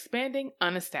and expanding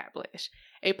Unestablished,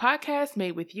 a podcast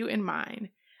made with you in mind.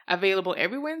 Available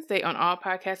every Wednesday on all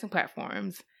podcasting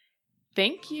platforms.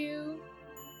 Thank you.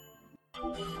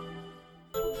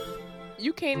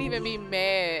 You can't even be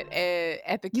mad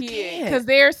at the kid because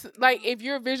there's like, if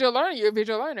you're a visual learner, you're a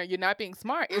visual learner. You're not being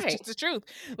smart. It's just the truth.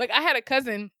 Like I had a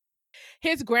cousin,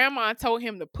 his grandma told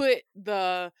him to put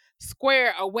the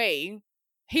square away.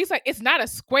 He's like, "It's not a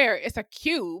square, it's a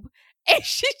cube." And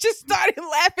she just started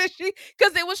laughing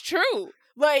because it was true.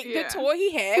 Like, the toy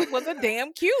he had was a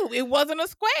damn cube. It wasn't a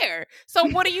square. So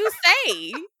what do you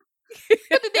say?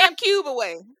 Put the damn cube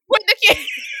away. Put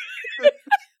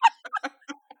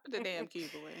the damn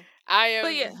cube away.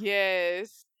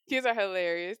 Yes. Kids are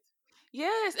hilarious.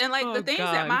 Yes, and like the things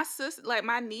that my sister, like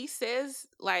my niece says,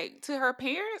 like to her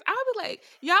parents, I would be like,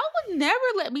 "Y'all would never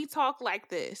let me talk like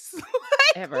this." Like,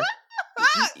 ever.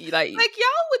 Like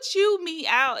y'all would chew me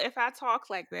out if I talk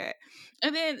like that.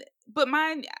 And then, but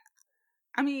mine,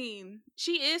 I mean,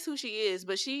 she is who she is,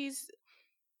 but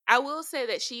I will say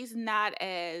that she's not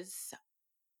as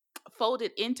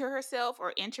folded into herself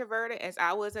or introverted as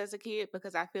I was as a kid,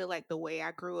 because I feel like the way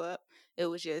I grew up, it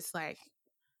was just like,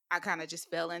 I kind of just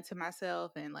fell into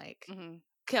myself and like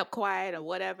kept quiet or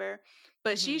whatever.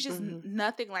 But she's just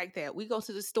nothing like that. We go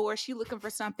to the store, she looking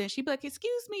for something. She'd be like,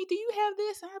 "Excuse me, do you have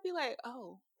this?" And I'd be like,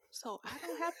 "Oh, so I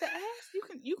don't have to ask? You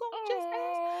gonna just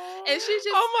ask?" And she just,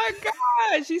 oh my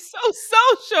God, she's so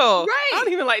social. Right. I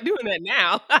don't even like doing that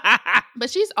now.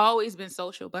 But she's always been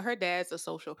social. But her dad's a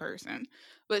social person.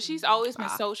 But she's always been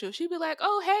social. She'd be like,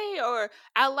 "Oh, hey," or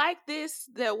 "I like this,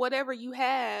 that whatever you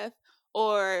have,"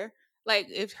 or like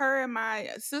if her and my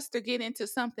sister get into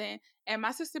something and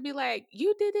my sister be like,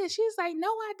 "You did this." She's like, "No,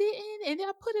 I didn't." And then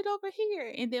I put it over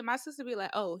here. And then my sister be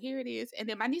like, "Oh, here it is." And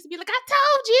then my niece be like, "I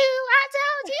told you.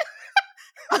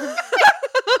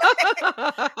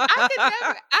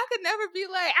 I could never be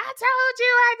like, "I told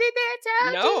you I did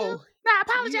that." No, I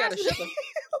apologize.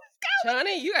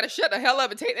 Johnny, you gotta shut the hell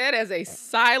up and take that as a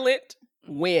silent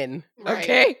win. Right.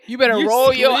 Okay? You better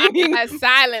roll your eyes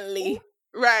silently.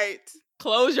 Right.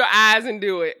 Close your eyes and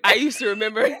do it. I used to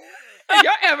remember.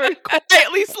 Y'all ever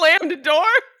quietly slam the door?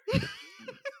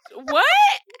 What?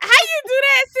 How you do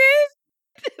that,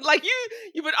 sis? Like you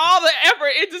put all the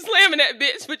effort into slamming that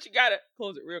bitch, but you gotta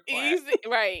close it real quiet. Easy,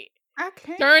 right? I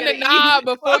can't. Turn the knob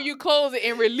before you close it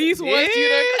and release once you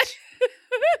done.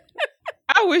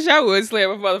 I wish I would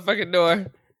slam a motherfucking door.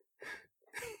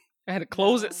 I had to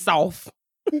close it soft.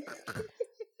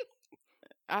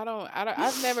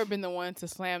 I've never been the one to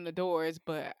slam the doors,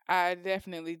 but I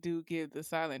definitely do give the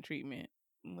silent treatment.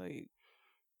 Like,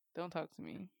 don't talk to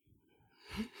me.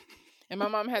 And my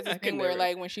mom has this thing where,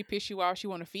 like, when she piss you off, she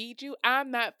want to feed you.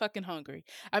 I'm not fucking hungry.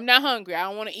 I'm not hungry. I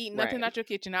don't want to eat nothing out your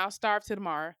kitchen. I'll starve till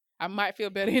tomorrow. I might feel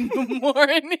better in the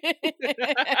morning.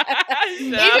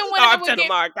 Even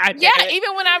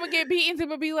when I would get beaten, it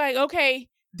would be like, okay,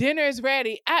 dinner is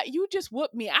ready. You just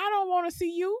whooped me. I don't want to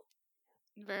see you.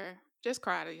 Just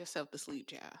cry to yourself to sleep,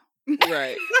 child.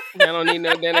 Right. I don't need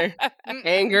no dinner.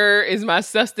 Anger is my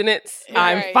sustenance. Right.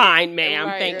 I'm fine, ma'am.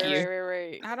 Right, Thank you.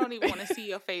 Right. I don't even want to see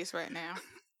your face right now.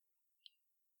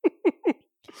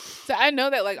 So I know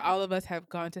that like all of us have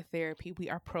gone to therapy. We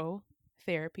are pro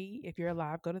therapy. If you're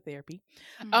alive, go to therapy.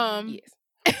 Yes.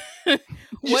 If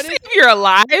you're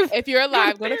alive? If you're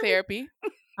alive, go to therapy.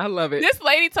 I love it. This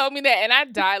lady told me that and I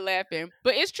died laughing.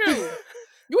 But it's true.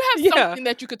 You have something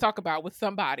that you could talk about with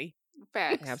somebody.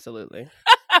 Facts. Absolutely.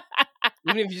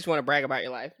 Even if you just want to brag about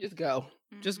your life, just go.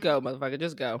 Just go, motherfucker.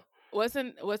 Just go. What's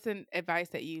an advice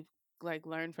that you've like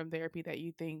learned from therapy that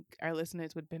you think our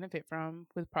listeners would benefit from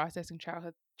with processing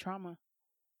childhood trauma?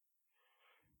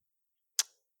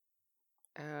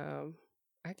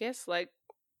 I guess like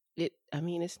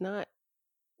it's not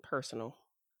personal.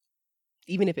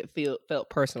 Even if it felt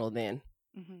personal then.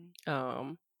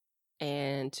 Mm-hmm.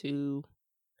 And to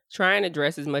try and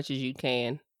address as much as you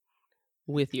can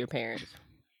with your parents.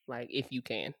 Like if you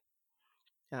can.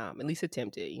 At least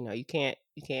attempt it. You know, you can't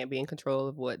be in control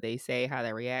of what they say, how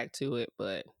they react to it,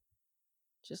 but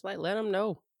just like let them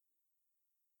know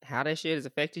how that shit has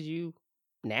affected you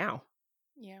now.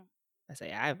 Yeah. I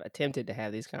say I've attempted to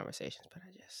have these conversations, but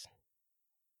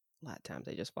a lot of times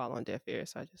they just fall on deaf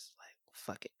ears. So I just like,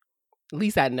 fuck it. At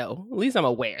least I know. At least I'm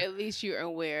aware. At least you're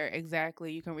aware.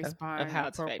 Exactly. You can respond of how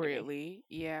appropriately.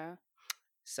 Yeah.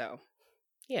 So,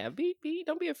 yeah,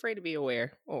 don't be afraid to be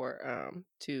aware or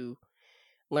to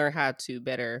learn how to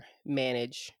better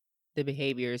manage the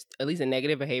behaviors, at least the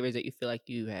negative behaviors that you feel like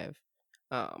you have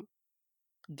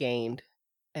gained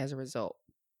as a result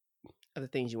of the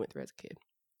things you went through as a kid.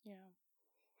 Yeah.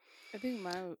 I think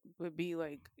mine would be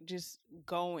like just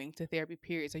going to therapy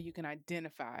period so you can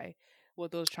identify what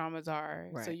those traumas are,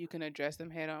 right. So you can address them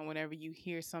head on whenever you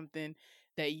hear something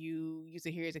that you used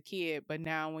to hear as a kid, but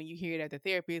now when you hear it at the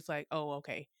therapy, it's like, oh,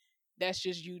 okay, that's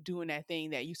just you doing that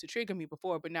thing that used to trigger me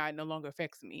before, but now it no longer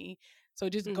affects me. So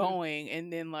just going,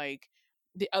 and then like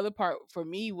the other part for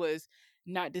me was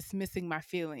not dismissing my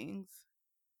feelings.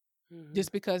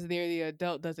 Just because they're the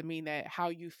adult doesn't mean that how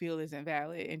you feel isn't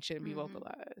valid and shouldn't be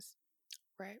vocalized.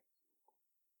 Right.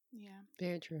 Yeah.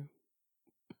 Very true.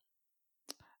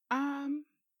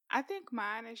 I think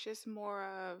mine is just more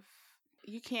of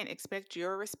you can't expect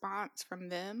your response from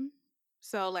them.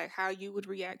 So like how you would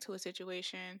react to a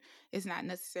situation is not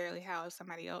necessarily how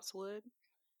somebody else would.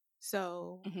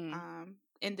 So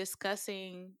in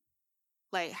discussing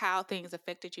like how things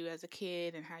affected you as a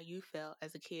kid and how you felt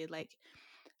as a kid, like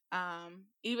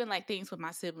even like things with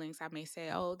my siblings, I may say,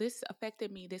 oh, this affected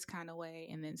me this kind of way.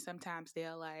 And then sometimes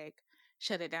they'll like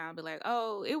shut it down and be like,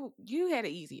 oh, you had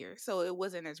it easier, so it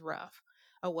wasn't as rough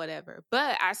or whatever.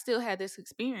 But I still had this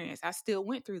experience. I still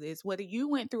went through this. Whether you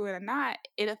went through it or not,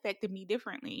 it affected me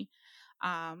differently.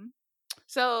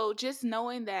 So just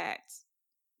knowing that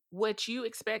what you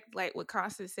expect, like what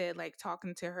Constance said, like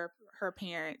talking to her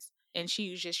parents, and she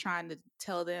was just trying to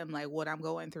tell them like what I'm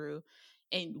going through.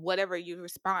 And whatever your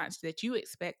response that you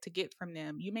expect to get from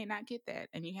them, you may not get that.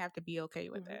 And you have to be okay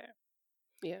with that.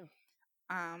 Yeah.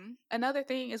 Another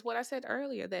thing is what I said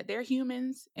earlier, that they're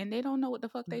humans and they don't know what the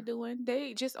fuck they doing.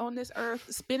 They just on this earth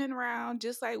spinning around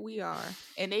just like we are.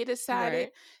 And they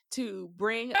decided to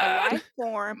bring a life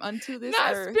form onto this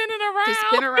earth to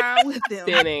spin around with them.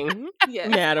 Spinning. Yes.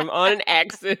 Madam, on an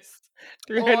axis.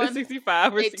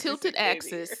 365 or 66 a tilted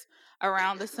axis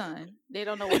around the sun. They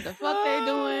don't know what the fuck they're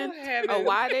doing or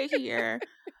why they're here.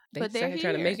 But they're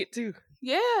trying to make it too.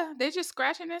 Yeah, they're just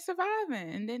scratching and surviving.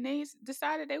 And then they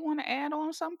decided they want to add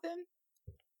on something.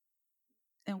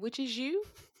 And which is you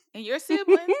and your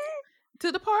siblings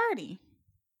to the party.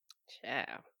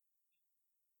 Ciao.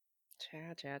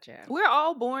 We're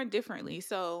all born differently.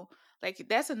 So, Like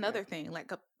that's another thing.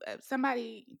 Like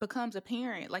somebody becomes a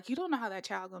parent, like you don't know how that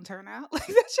child gonna turn out. Like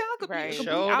that child could be a complete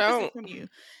Sure opposite don't. from you,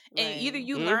 and either Right.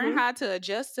 you learn how to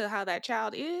adjust to how that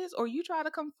child is, or you try to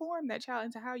conform that child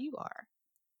into how you are.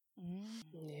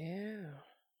 Yeah.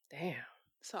 Damn.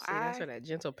 So See, that's where that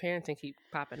gentle parenting keep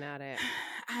popping out at.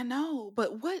 I know,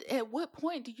 but at what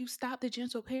point do you stop the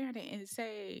gentle parenting and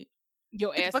say,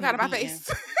 Your "Get ass the fuck out of my beaten."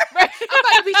 face"? I'm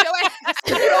about to beat your ass.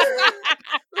 You don't stop.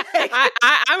 Like,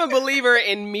 I'm a believer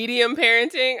in medium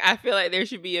parenting. I feel like there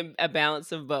should be a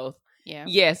balance of both. Yeah.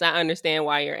 Yes, I understand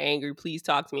why you're angry. Please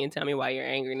talk to me and tell me why you're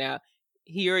angry now.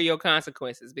 Here are your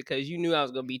consequences, because you knew I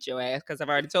was going to beat your ass, because I've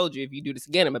already told you if you do this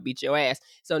again, I'm going to beat your ass.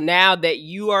 So now that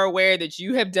you are aware that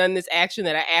you have done this action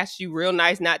that I asked you real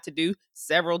nice not to do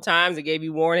several times and gave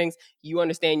you warnings, you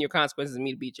understand your consequences of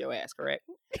me to beat your ass, correct?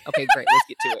 Okay, great. Let's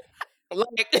get to it.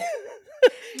 Like,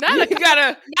 Not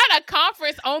a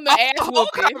conference on the ass whole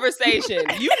whooping. conversation.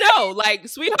 You know, like,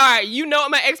 sweetheart, you know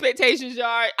what my expectations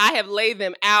are. I have laid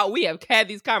them out. We have had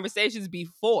these conversations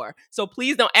before. So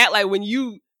please don't act like when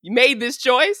you made this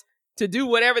choice to do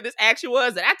whatever this action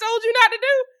was that I told you not to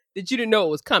do, that you didn't know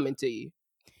it was coming to you.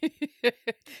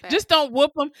 Just don't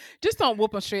whoop them. Just don't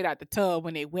whoop them straight out the tub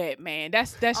when they wet, man.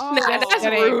 That's That's that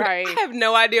ain't rude. right. I have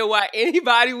no idea why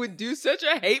anybody would do such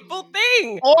a hateful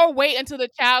thing. Or wait until the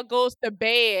child goes to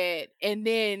bed and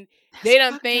then they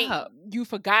don't think you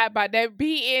forgot about that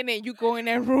beating, and you go in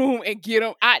that room and get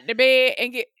them out the bed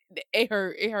and get it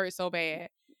hurt. It hurt so bad.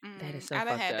 That is so I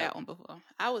done fucked had up. that one before.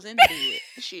 I was in the bed.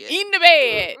 Shit. In the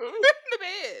bed. In the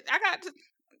bed. I got to.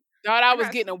 Thought I was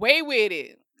getting away with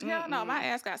it. Hell no, my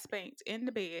ass got spanked in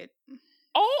the bed.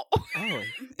 Oh. Oh.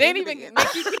 They didn't even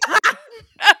make you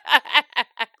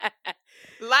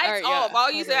Lights off. yeah.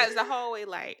 All you said is the hallway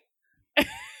light.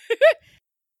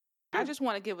 I just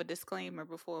want to give a disclaimer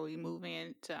before we move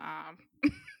into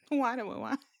wine with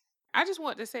wine. I just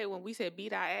want to say, when we said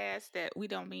beat our ass, that we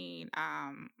don't mean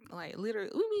like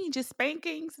literally. We mean just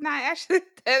spankings, not actually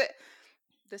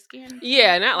the skin.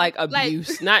 Yeah, not like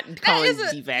abuse, not calling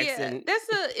devax. Yeah,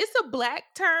 it's a black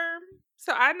term.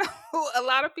 So I know a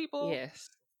lot of people, Yes,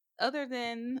 other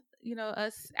than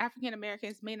us African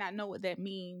Americans, may not know what that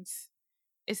means.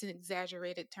 It's an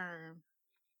exaggerated term,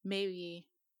 maybe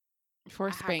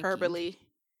for spanking hyperbole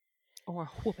or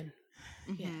whooping.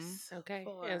 Yes, Okay,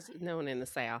 as known in the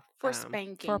South for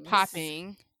spanking, for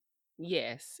popping.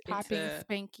 Yes, popping,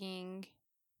 spanking,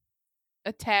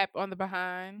 a tap on the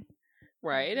behind.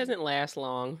 Right, it doesn't last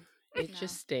long. It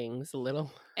just stings a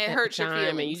little. It hurts your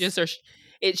feelings, and you just are.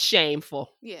 It's shameful.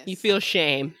 Yes, You feel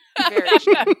shame. Very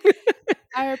shame.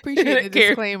 I appreciate the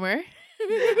disclaimer.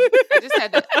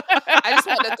 I just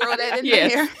want to throw that in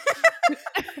there.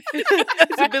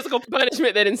 It's a physical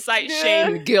punishment that incites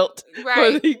shame and guilt,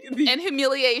 right? And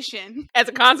humiliation as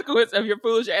a consequence of your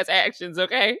foolish ass actions.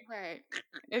 Okay, right?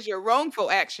 As your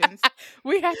wrongful actions.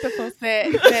 We have to post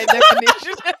that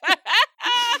definition.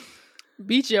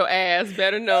 Beat your ass,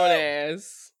 better known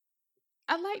as.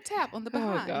 A light tap on the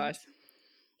behind. Oh gosh,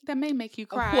 that may make you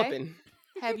cry. A whooping.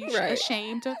 Have you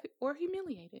ashamed or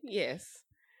humiliated? Yes.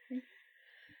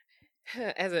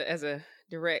 As a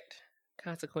direct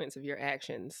consequence of your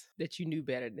actions that you knew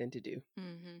better than to do.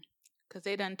 Because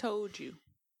they done told you.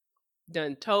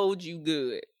 Done told you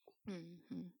good.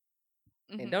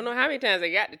 And don't know how many times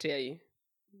they got to tell you.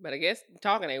 But I guess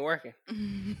talking ain't working.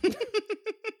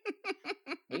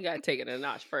 We got to take it a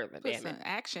notch further. Put some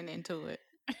action into it.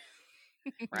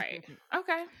 Right.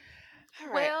 Okay. All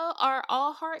right. Well, are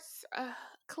all hearts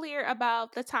clear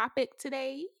about the topic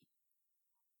today?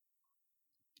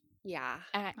 Yeah.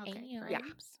 Okay, great.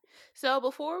 So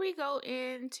before we go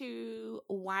into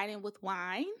Whining with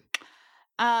Wine,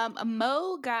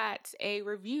 Mo got a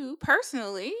review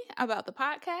personally about the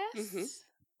podcast.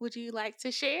 Would you like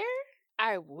to share?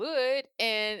 I would.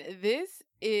 And this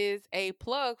is a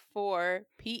plug for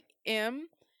PM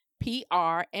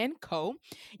PR and Co.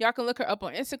 Y'all can look her up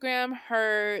on Instagram.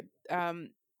 Her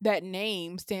that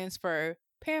name stands for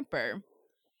Pamper.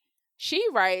 She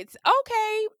writes,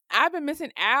 "Okay, I've been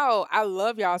missing out. I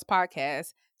love y'all's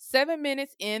podcast. 7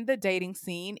 minutes in the dating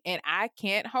scene, and I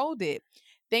can't hold it.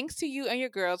 Thanks to you and your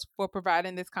girls for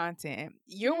providing this content."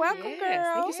 You're welcome,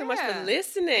 girl. Thank you so much for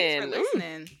listening. Thanks for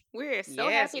listening. We're so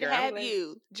happy to have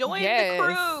you. Join the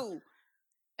crew.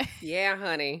 Yeah,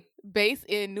 honey. Based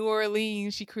in New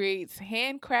Orleans, she creates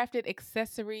handcrafted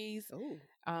accessories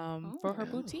for her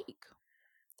boutique.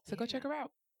 So go check her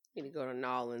out. Need to go to New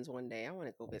Orleans one day. I want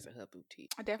to go visit her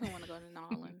boutique. I definitely want to go to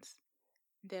New Orleans.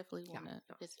 Definitely want to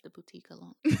visit the boutique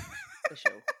alone. For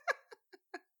sure.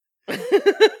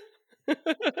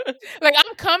 Like,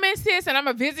 I'm coming, sis, and I'm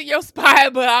gonna visit your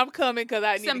spot, but I'm coming because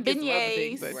I need some to get some other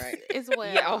things. beignets Right. as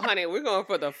well. Yeah, oh honey, we're going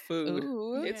for the food.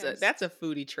 Ooh. That's a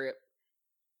foodie trip.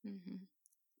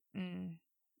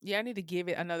 Yeah, I need to give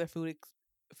it another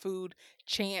food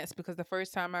chance because the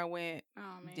first time I went,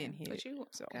 Oh man, didn't hit but it. you,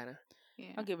 So yeah,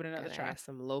 I'll give it another Gotta try. ask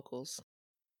some locals.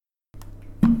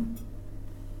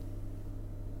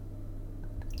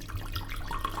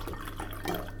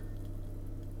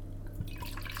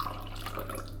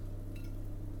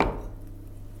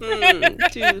 One,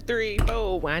 2, 3,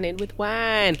 4. Whining with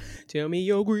wine. Tell me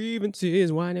your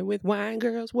grievances. Whining with wine,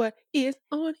 girls. What is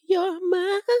on your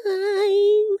mind?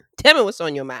 Tell me what's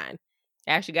on your mind.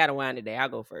 I actually got a wine today. I'll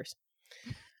go first.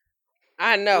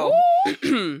 I know.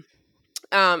 And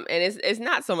it's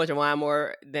not so much a wine,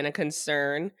 more than a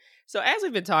concern. So as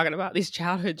we've been talking about these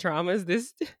childhood traumas,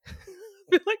 this I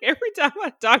feel like every time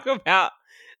I talk about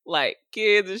like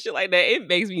kids and shit like that, it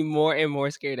makes me more and more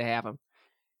scared to have them.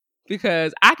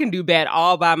 Because I can do bad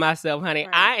all by myself, honey.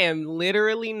 Right. I am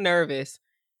literally nervous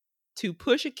to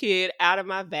push a kid out of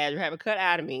my vag or have it cut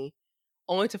out of me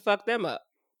only to fuck them up.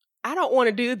 I don't want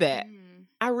to do that.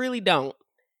 I really don't.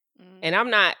 And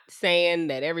I'm not saying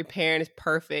that every parent is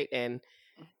perfect and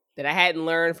that I hadn't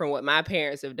learned from what my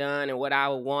parents have done and what I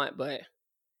would want, but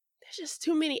there's just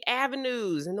too many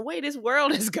avenues and the way this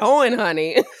world is going,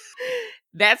 honey.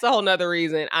 That's a whole nother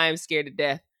reason I am scared to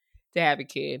death to have a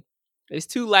kid. It's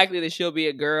too likely that she'll be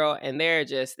a girl, and there's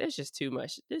just too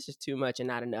much. There's just too much and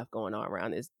not enough going on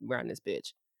around this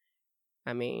bitch.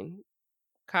 I mean,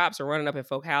 cops are running up in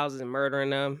folk houses and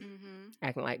murdering them,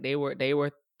 acting like they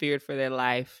were feared for their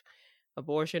life.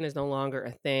 Abortion is no longer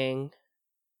a thing.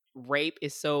 Rape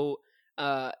is so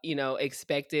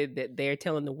expected that they're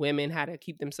telling the women how to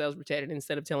keep themselves protected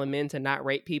instead of telling men to not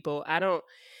rape people. I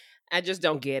just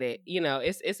don't get it.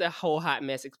 It's a whole hot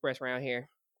mess expressed around here.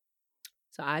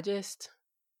 So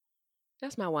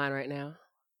that's my wine right now.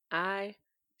 As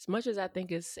much as I think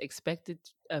it's expected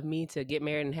of me to get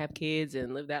married and have kids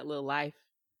and live that little life,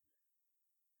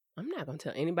 I'm not going to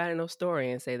tell anybody no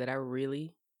story and say that I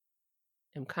really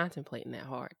am contemplating that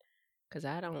hard. Because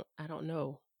I don't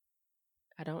know.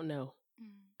 I don't know.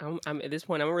 I'm at this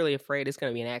point, I'm really afraid it's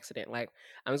going to be an accident. Like,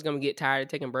 I'm just going to get tired of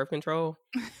taking birth control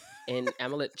and I'm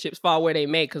going to let chips fall where they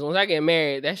may. Because once I get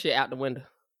married, that shit out the window.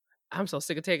 I'm so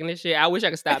sick of taking this shit. I wish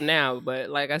I could stop now, but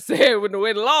like I said, with the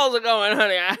way the laws are going,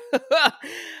 honey,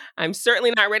 I'm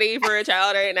certainly not ready for a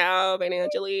child right now,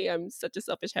 financially. I'm such a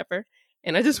selfish heifer,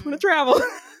 and I just want to travel, do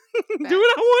what I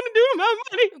want to do with my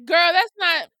money. Girl,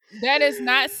 that is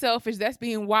not selfish. That's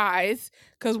being wise.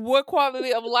 Because what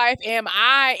quality of life am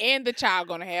I and the child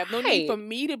gonna have? No need for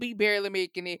me to be barely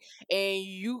making it, and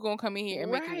you gonna come in here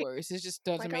and make it worse. It just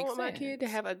doesn't make sense. I want my kid to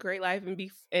have a great life and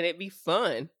it be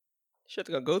fun. Sure,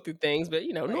 they're gonna go through things, but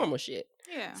normal shit.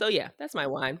 Yeah. So yeah, that's my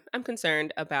wine. I'm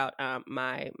concerned about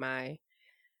my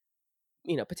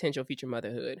potential future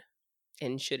motherhood,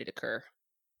 and should it occur.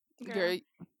 Girl,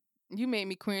 you made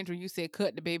me cringe when you said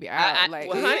cut the baby out. Honey,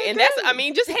 and that's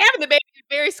just having the baby is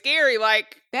very scary.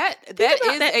 Like that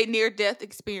is a near death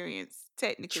experience,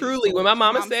 technically. Truly, when my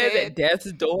mama said at death's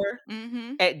door,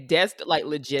 at death, like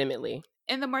legitimately,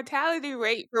 and the mortality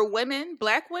rate for women,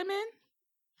 Black women,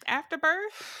 after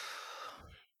birth.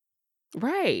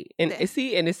 Right. And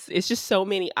it's just so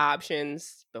many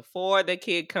options before the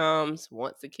kid comes,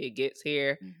 once the kid gets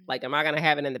here. Like, am I going to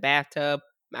have it in the bathtub?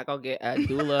 Am I going to get a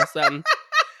doula or something?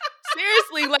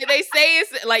 Seriously, like they say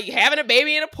it's like having a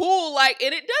baby in a pool, like,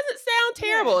 and it doesn't sound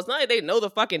terrible. It's not like they know the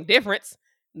fucking difference.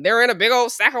 They're in a big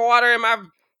old sack of water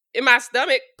in my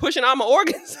stomach, pushing all my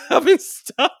organs up and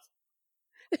stuff.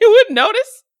 They wouldn't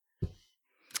notice.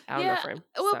 I don't know, friend.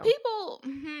 Well, people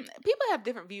have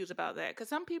different views about that, because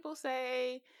some people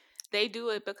say they do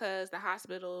it because the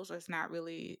hospitals is not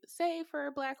really safe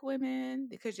for Black women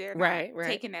because they're not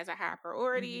taken as a high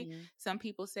priority. Some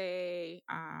people say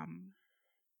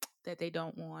that they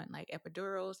don't want like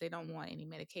epidurals, they don't want any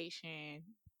medication,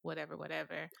 whatever.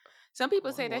 Some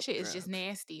people say that shit is just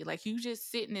nasty. Like, you just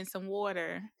sitting in some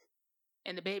water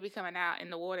and the baby coming out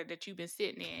in the water that you've been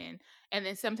sitting in. And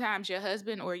then sometimes your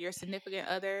husband or your significant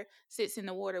other sits in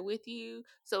the water with you.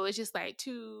 So it's just like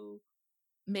two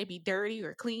maybe dirty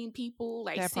or clean people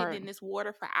like sitting in this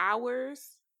water for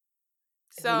hours.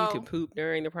 So and you can poop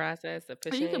during the process of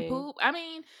fishing. You can poop. I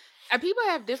mean, people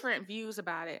have different views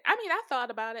about it. I mean, I thought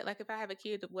about it. Like, if I have a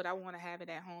kid, would I want to have it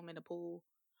at home in the pool?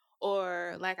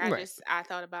 Or like I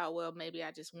thought about, well, maybe I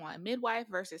just want a midwife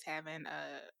versus having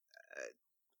a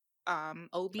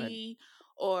OB,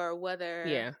 or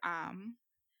whether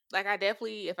Like, I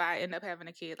definitely, if I end up having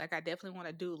a kid, like, I definitely want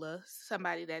a doula,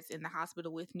 somebody that's in the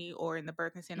hospital with me or in the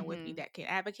birthing center with me that can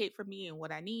advocate for me and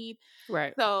what I need.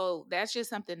 Right. So that's just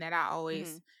something that I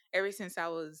always, ever since I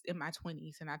was in my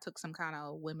 20s and I took some kind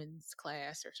of women's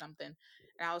class or something,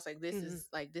 and I was like, this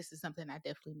is something I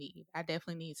definitely need. I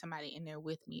definitely need somebody in there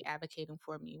with me, advocating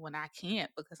for me when I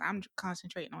can't, because I'm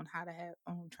concentrating on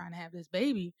trying to have this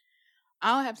baby.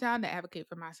 I don't have time to advocate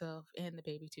for myself and the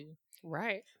baby too.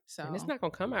 Right. So, and it's not gonna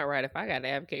come out right if I got to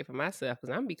advocate for myself,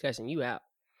 because I'm be cussing you out.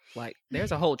 Like,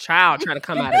 there's a whole child trying to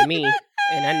come out of me,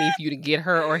 and I need for you to get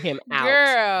her or him out.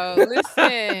 Girl,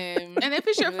 listen. And if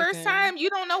it's your first time,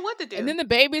 you don't know what to do. And then the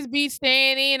babies be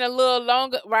staying in a little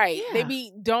longer. Right. Yeah.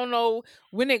 They don't know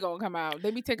when they gonna come out.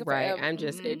 They be taking Right. forever.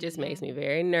 It just makes me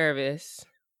very nervous.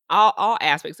 All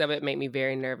aspects of it make me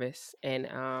very nervous.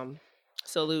 And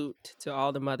salute to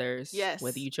all the mothers. Yes.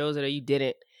 Whether you chose it or you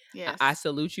didn't. Yes. I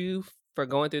salute you for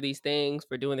going through these things,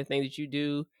 for doing the things that you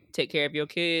do, take care of your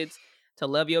kids, to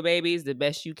love your babies the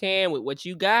best you can with what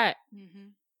you got. Mm-hmm.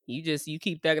 You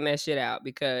keep thugging that shit out,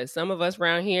 because some of us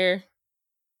around here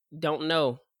don't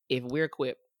know if we're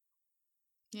equipped.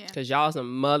 Yeah. Because y'all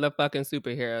some motherfucking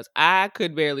superheroes. I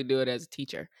could barely do it as a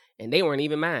teacher, and they weren't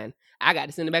even mine. I got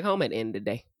to send it back home at the end of the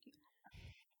day.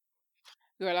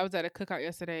 Girl, I was at a cookout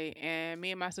yesterday, and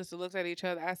me and my sister looked at each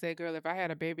other. I said, girl, if I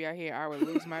had a baby out here, I would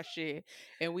lose my shit.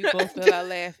 And we both fell out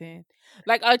laughing.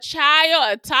 Like, a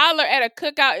toddler at a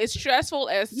cookout is stressful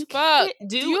as You fuck. can't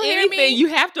do you hear anything. me? You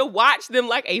have to watch them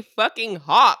like a fucking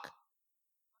hawk.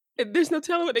 There's no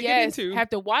telling what they get into.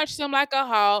 Have to watch them like a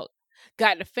hawk.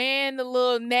 Got to fan the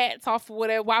little gnats off of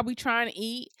whatever while we trying to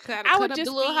eat. I would would just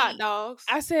just the little be- hot dogs.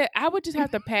 I said, I would just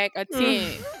have to pack a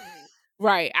tent.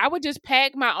 Right. I would just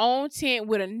pack my own tent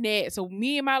with a net so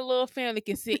me and my little family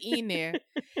can sit in there.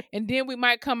 And then we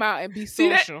might come out and be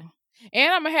social.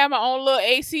 And I'm going to have my own little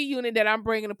AC unit that I'm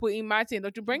bringing to put in my tent.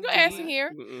 Don't you bring your ass in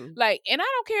here. Mm-mm. Like, and I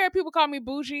don't care if people call me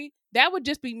bougie. That would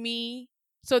just be me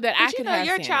so that I can have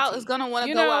your sanity. child is going to want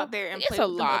to go out there and it's play a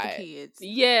with the other lot. kids.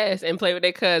 Yes, and play with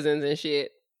their cousins and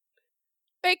shit.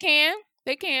 They can.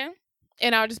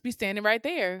 And I'll just be standing right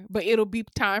there. But it'll be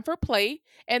time for play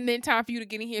and then time for you to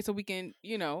get in here so we can,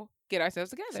 get ourselves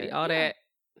together. See, all that.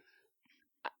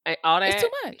 It's too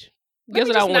much. Guess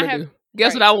what I want to do?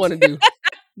 Guess what I want to do?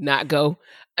 Not go.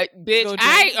 Bitch, Go hell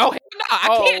no.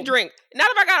 I can't Oh. drink. Not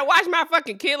if I got to watch my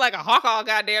fucking kid like a hawk all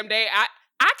goddamn day.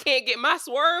 I can't get my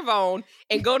swerve on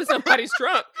and go to somebody's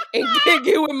trunk and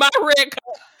get with my red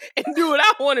cup and do what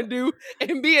I want to do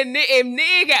and be a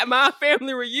nig at my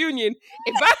family reunion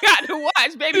if I got to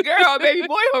watch baby girl or baby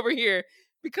boy over here,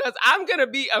 because I'm going to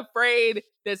be afraid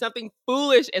that something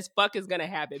foolish as fuck is going to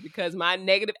happen, because my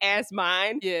negative ass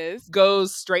mind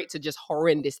goes straight to just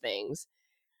horrendous things.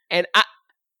 And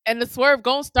the swerve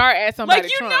gonna start at somebody's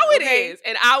like, you trunk, know it is.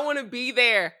 And I want to be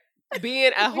there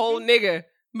being a whole nigga.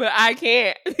 But I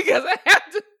can't, because I have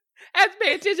to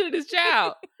pay attention to this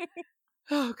child.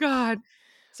 Oh, God.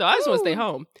 So I just want to stay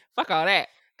home. Fuck all that.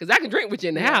 Because I can drink with you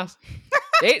in the house.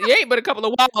 It ain't but a couple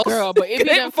of walls. Girl, but it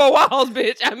ain't 4 walls,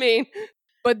 bitch. I mean.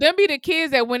 But them be the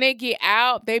kids that when they get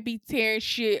out, they be tearing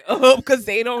shit up because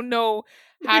they don't know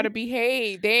how to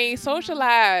behave. They ain't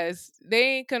socialized.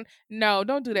 They ain't no,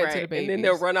 don't do that to the babies. And then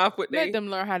they'll run off with Let them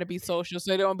learn how to be social so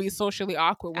they don't be socially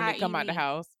awkward when they come out the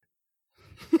house.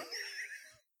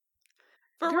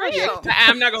 For real.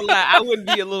 I'm not gonna lie. I wouldn't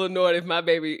be a little annoyed if my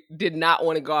baby did not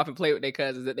want to go off and play with their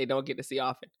cousins that they don't get to see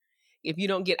often. If you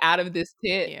don't get out of this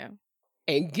tent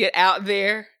and get out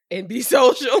there and be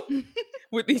social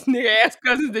with these nigga ass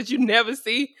cousins that you never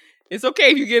see, it's okay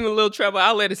if you get in a little trouble.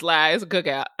 I'll let it slide. It's a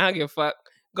cookout. I don't give a fuck.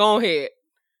 Go ahead.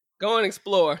 Go and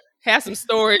explore. Have some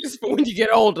stories for when you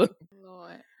get older.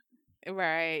 Lord.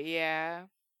 Right, yeah.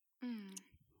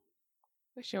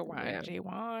 What's your wine,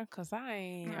 J1? Because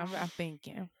I'm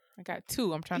thinking. I got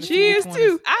 2. I'm trying to see which one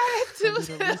is I had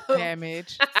 2 too.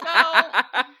 Damage. So,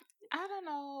 I don't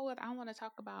know what I want to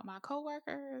talk about, my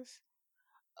coworkers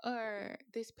or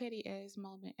this petty ass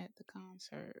moment at the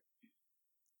concert.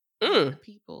 The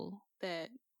people that,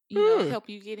 help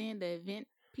you get in, the event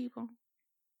people.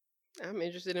 I'm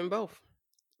interested in both.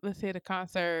 Let's hear the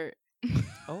concert.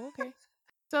 Oh, okay.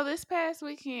 So this past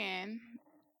weekend,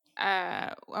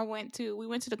 we went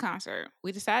to the concert.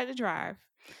 We decided to drive.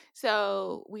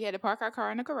 So we had to park our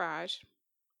car in the garage.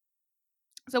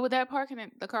 So with that parking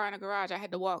the car in the garage, I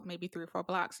had to walk maybe 3 or 4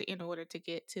 blocks in order to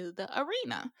get to the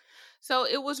arena. So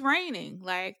it was raining.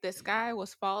 Like, the sky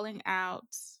was falling out.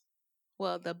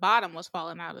 Well, the bottom was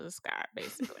falling out of the sky,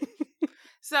 basically.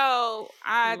 So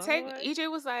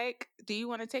EJ was like, do you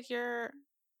want to take your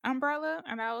umbrella?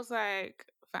 And I was like,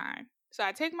 fine. So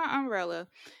I take my umbrella,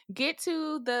 get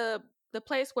to the the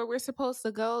place where we're supposed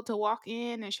to go to walk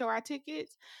in and show our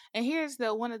tickets. And here's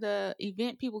one of the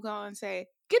event people go and say,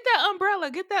 get that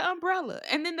umbrella, get that umbrella.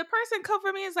 And then the person come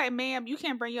for me and is like, ma'am, you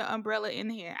can't bring your umbrella in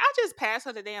here. I just passed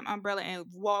her the damn umbrella and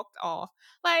walked off.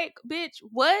 Like, bitch,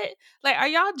 what? Like, are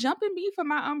y'all jumping me for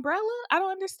my umbrella? I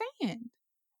don't understand.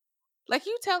 Like,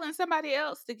 you telling somebody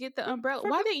else to get the umbrella.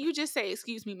 Why didn't you just say,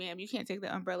 excuse me, ma'am, you can't take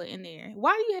the umbrella in there?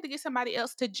 Why do you have to get somebody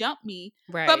else to jump me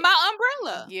for my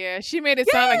umbrella? Yeah, she made it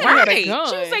sound like you had a gun.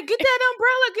 She was like, get that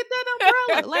umbrella, get that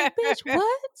umbrella. Like, bitch,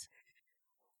 what?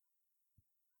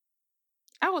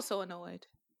 I was so annoyed.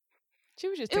 She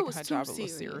was just taking her job a little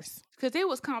serious. Because it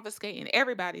was confiscating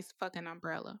everybody's fucking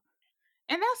umbrella.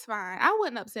 And that's fine. I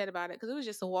wasn't upset about it because it was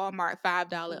just a Walmart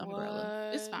 $5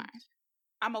 umbrella. It's fine.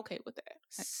 I'm okay with that.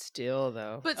 Still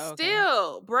though. But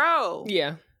still, bro.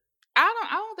 Yeah. I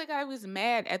don't think I was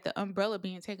mad at the umbrella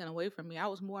being taken away from me. I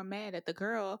was more mad at the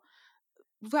girl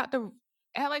about to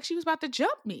act like she was about to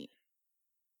jump me.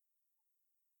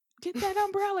 Get that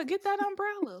umbrella, get that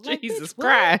umbrella. Like, Jesus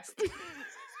Christ.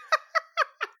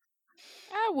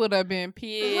 I would have been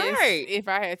pissed if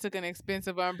I had took an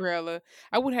expensive umbrella.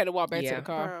 I would have had to walk back to the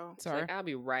car. Bro. Sorry. Like, I'll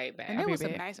be right back. And there was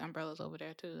some nice umbrellas over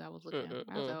there too. I was looking at.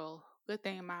 I was like, oh, good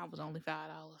thing mine was only $5.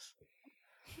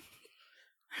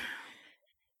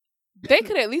 They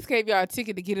could at least gave y'all a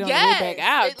ticket to get it on the way back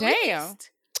out. Damn.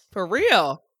 Least. For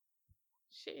real.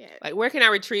 Shit. Like, where can I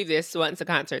retrieve this once the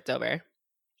concert's over?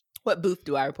 What booth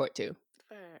do I report to?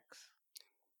 Facts.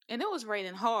 And it was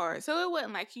raining hard, so it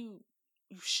wasn't like you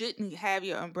shouldn't have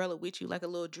your umbrella with you like a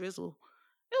little drizzle.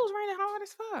 It was raining hard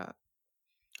as fuck.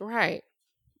 Right.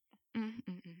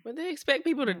 What they expect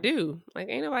people to do? Like,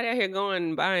 ain't nobody out here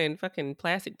going buying fucking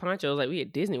plastic ponchos like we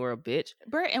at Disney World, bitch.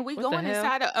 Bro, and we going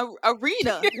inside a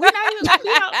arena. We're not even gonna be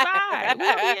outside.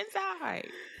 We'll be inside.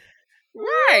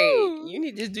 Right. Woo. You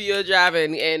need to just do your job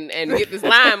and get this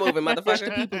line moving, motherfucker. Push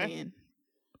the people in.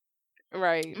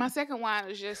 Right. My second wine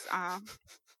was just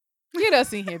get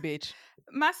us in here, bitch.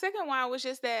 My second one was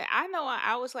just that I know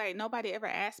I was like, nobody ever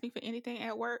asked me for anything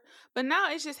at work, but now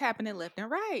it's just happening left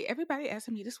and right. Everybody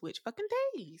asking me to switch fucking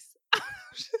days. I'm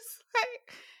just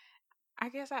like, I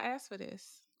guess I asked for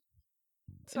this.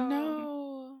 So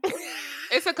no,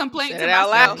 it's a complaint to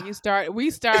myself.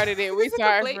 We started it. We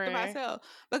started a complaint to myself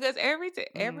because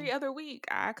every other week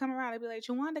I come around and be like,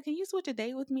 Jawanda, can you switch a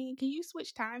day with me? Can you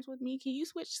switch times with me? Can you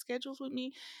switch schedules with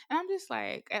me? And I'm just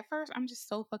like, at first I'm just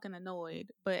so fucking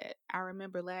annoyed. But I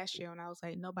remember last year when I was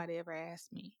like, nobody ever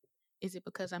asked me, is it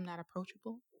because I'm not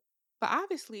approachable? But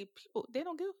obviously people, they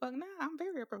don't give a fuck now. I'm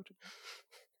very approachable.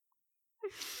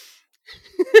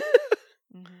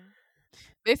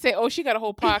 They say, oh, she got a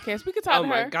whole podcast. We can talk to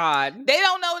her. Oh, my God. They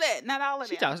don't know that. Not all of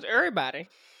them. She talks to everybody.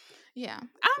 Yeah. I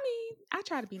mean, I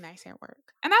try to be nice at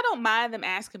work. And I don't mind them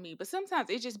asking me, but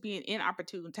sometimes it's just being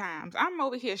inopportune times. I'm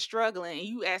over here struggling and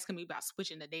you asking me about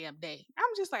switching the damn day.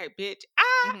 I'm just like, bitch,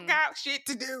 I got shit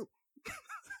to do.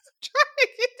 Trying to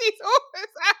get these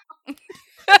orders out.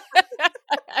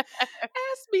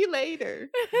 Ask me later.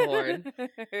 Lord.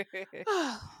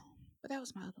 But that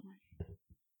was my other one.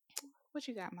 What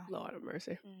you got, Mom? Lord have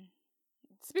mercy.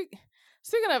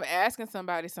 Speaking of asking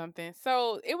somebody something,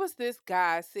 so it was this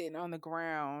guy sitting on the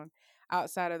ground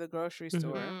outside of the grocery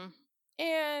store.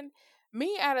 And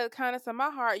me, out of the kindness of my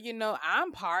heart,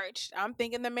 I'm parched. I'm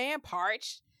thinking the man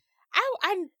parched.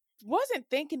 I wasn't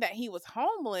thinking that he was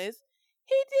homeless.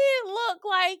 He did look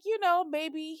like,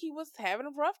 maybe he was having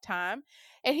a rough time.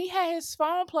 And he had his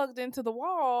phone plugged into the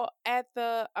wall at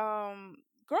the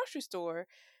grocery store.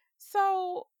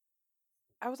 So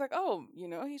I was like, oh,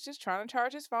 he's just trying to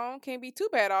charge his phone. Can't be too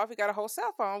bad off. He got a whole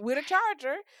cell phone with a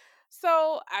charger.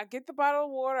 So I get the bottle of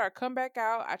water. I come back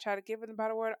out. I try to give him the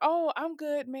bottle of water. Oh, I'm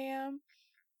good, ma'am.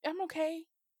 I'm okay.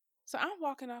 So I'm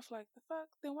walking off like, the fuck?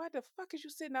 Then why the fuck is you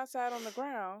sitting outside on the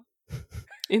ground?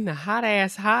 In the hot.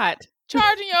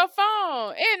 Charging your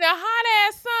phone in the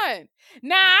hot-ass sun.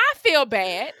 Now, I feel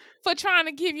bad for trying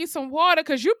to give you some water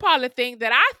because you probably think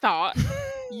that I thought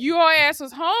your ass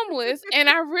was homeless, and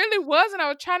I really wasn't. I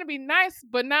was trying to be nice,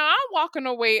 but now I'm walking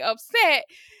away upset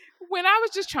when I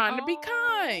was just trying to be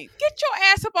kind. Get your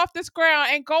ass up off this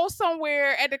ground and go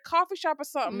somewhere at the coffee shop or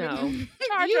something. No.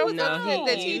 Charge your phone.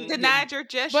 He denied your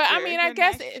gesture. But I mean, I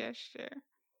guess gesture.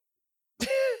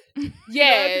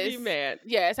 Yes. Mad.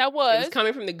 Yes, I was. It was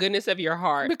coming from the goodness of your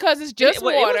heart. Because it's just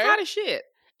water. It was hot as shit.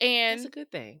 And that's a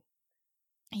good thing.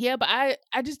 Yeah, but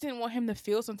I just didn't want him to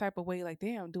feel some type of way. Like,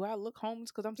 damn, do I look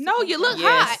homeless? Because I'm no, you look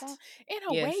hot. In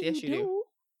a way, you do.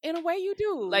 In a way, you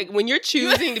do. Like when you're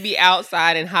choosing to be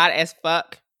outside and hot as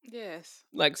fuck. Yes.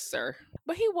 Like, sir.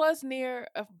 But he was near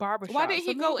a barbershop. Why did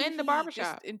he go maybe in the he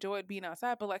barbershop? Just enjoyed being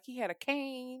outside, but like he had a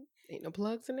cane. Ain't no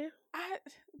plugs in there.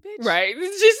 Bitch. Right?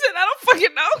 She said, I don't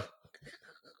fucking know.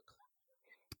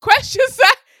 Questions.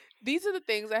 These are the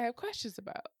things I have questions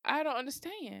about. I don't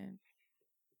understand.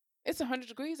 It's 100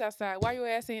 degrees outside. Why your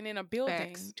ass ain't in a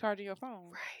building charging your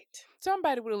phone? Right.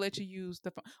 Somebody would have let you use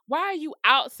the phone. Why are you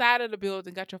outside of the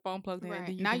building, got your phone plugged in? Right.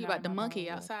 Then Now you got the monkey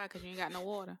outside because you ain't got no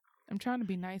water. I'm trying to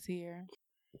be nice here,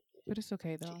 but it's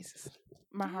okay though. Jesus.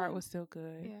 My heart was still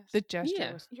good. Yes. The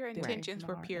gesture was. Your intentions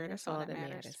were pure. That's all that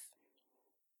matters.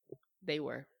 They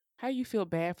were. How you feel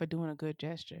bad for doing a good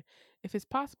gesture? If it's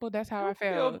possible, that's how I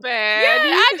felt. Feel bad.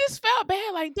 Yeah, I just felt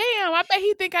bad. Like, damn, I bet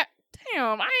he think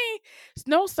damn, I ain't.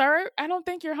 No, sir, I don't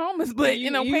think you're homeless, but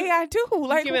in a way, I do.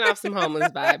 Like, giving off some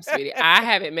homeless vibes, sweetie. I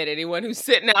haven't met anyone who's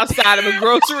sitting outside of a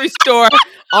grocery store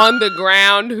on the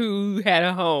ground who had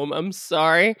a home. I'm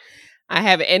sorry, I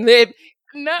haven't. And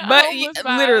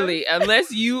literally,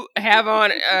 unless you have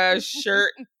on a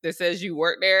shirt that says you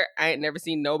work there, I ain't never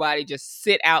seen nobody just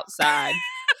sit outside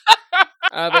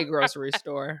of a grocery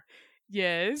store.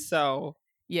 Yes. So.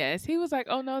 Yes, he was like,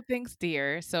 "Oh no, thanks,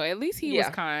 dear." So at least he was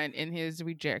kind in his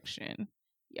rejection.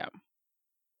 Yeah,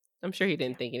 I'm sure he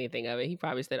didn't think anything of it. He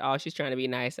probably said, "Oh, she's trying to be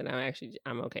nice," and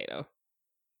I'm okay though.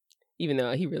 Even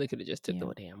though he really could have just took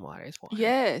the damn water. It's water.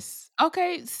 Yes.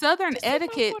 Okay. Southern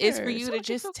etiquette is for you to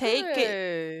just take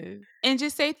it and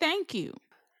just say thank you.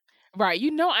 Right.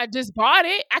 You know, I just bought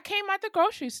it. I came out the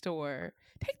grocery store.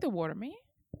 Take the water, man.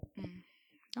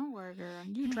 Don't worry, girl.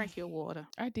 You drank your water.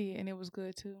 I did, and it was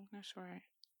good too. That's right.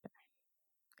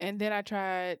 And then I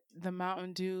tried the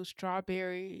Mountain Dew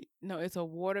strawberry. No, it's a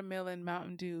watermelon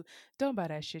Mountain Dew. Don't buy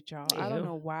that shit, y'all. Ew. I don't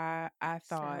know why I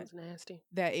thought nasty.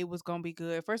 That it was gonna be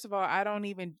good. First of all, I don't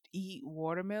even eat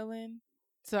watermelon,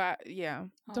 so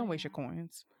don't waste your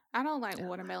coins. I don't like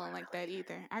watermelon like that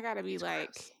either. I gotta be like,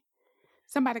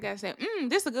 somebody gotta say,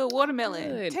 "This is a good watermelon.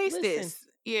 Good. Taste this."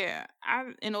 Yeah,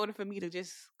 in order for me to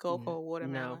just go for a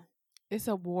watermelon, it's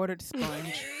a watered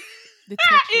sponge.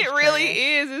 It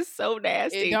really is. It's so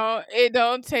nasty. It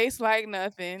don't taste like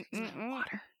nothing. It's like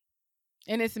water,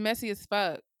 and it's messy as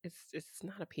fuck. It's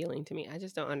not appealing to me. I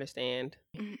just don't understand.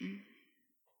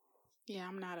 Yeah,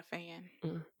 I'm not a fan.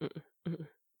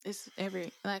 It's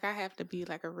I have to be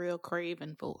like a real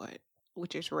craving for it,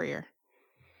 which is rare.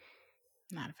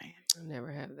 Not a fan. I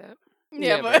never have that.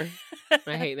 Never.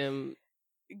 I hate them.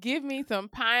 Give me some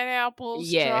pineapple,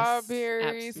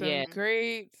 strawberries, some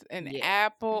grapes, an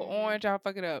apple, orange. I'll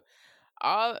fuck it up.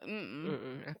 I'll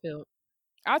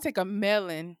take a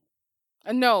melon.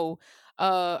 No,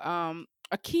 a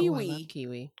kiwi. I love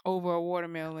kiwi over a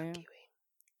watermelon. Kiwi.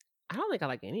 I don't think I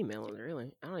like any melons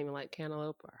really. I don't even like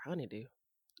cantaloupe or honeydew.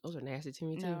 Those are nasty to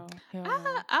me too.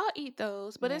 No, I'll eat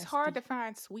those, but it's hard to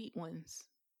find sweet ones.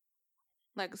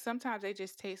 Like sometimes they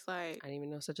just taste like I didn't even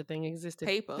know such a thing existed.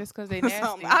 Paper. Just because they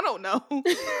nasty. I don't know.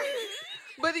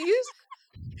 But it used.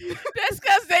 That's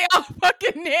because they all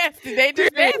fucking nasty. They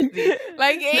just nasty.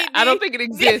 Like I don't think it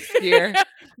exists here.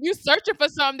 You searching for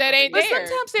something that ain't there. But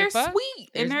sometimes they're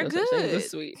sweet and they're good. They're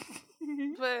sweet.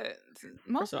 But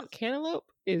first of all, cantaloupe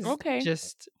is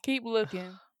just keep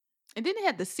looking. And then they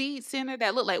had the seed center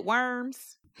that looked like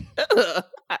worms.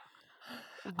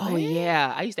 Oh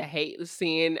yeah, I used to hate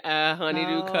seeing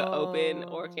honeydew cut open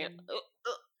or cantaloupe.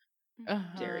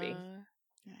 Dirty.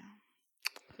 Yeah.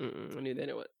 I knew that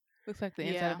it was. Looks like the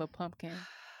inside of a pumpkin.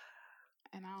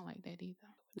 And I don't like that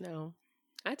either. No.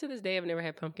 I to this day have never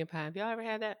had pumpkin pie. Have y'all ever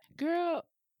had that? Girl.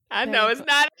 I know it's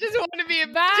not. I just want to be a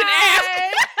bitch and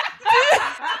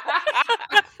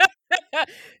ask.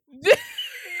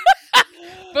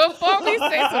 Before we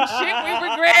say some shit we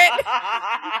regret,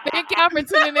 thank y'all for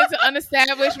tuning in to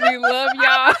Unestablished. We love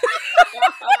y'all.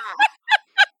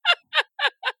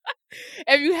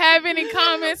 If you have any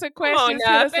comments or questions,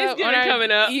 hit us up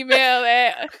on our email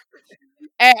at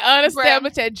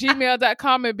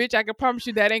unestablished@gmail.com. And bitch, I can promise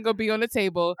you that ain't gonna be on the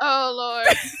table. Oh Lord.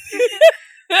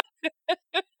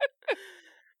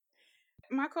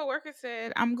 My coworker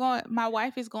said my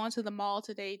wife is going to the mall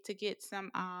today to get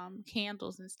some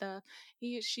candles and stuff.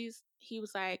 He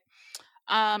was like,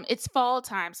 it's fall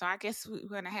time, so I guess we're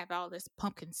gonna have all this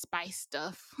pumpkin spice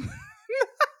stuff.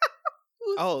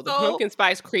 The pumpkin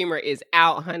spice creamer is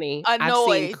out, honey. I've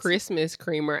seen Christmas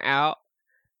creamer out.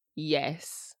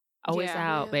 Yes. Oh, it's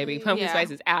out, baby. Pumpkin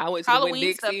spice is out. I went to Halloween the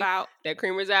Winn-Dixie. stuff out. That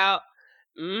creamer's out.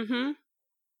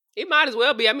 It might as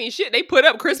well be. I mean, shit, they put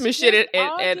up Christmas shit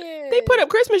they put up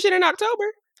Christmas shit in October.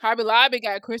 Hobby Lobby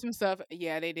got Christmas stuff.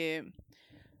 Yeah, they did.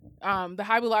 The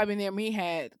Hobby Lobby near me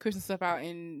had Christmas stuff out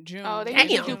in June. Oh, they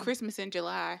usually do Christmas in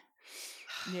July.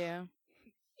 Yeah.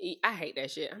 I hate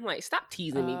that shit. I'm like, stop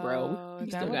teasing me, bro.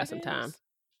 You still got some time.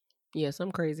 Yeah,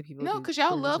 some crazy people. No, because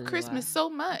y'all love Christmas so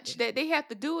much that they have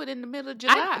to do it in the middle of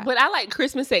July. But I like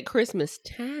Christmas at Christmas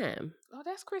time. Oh,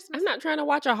 that's Christmas. I'm not trying to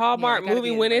watch a Hallmark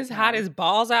movie when it's hot as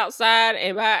balls outside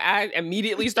and I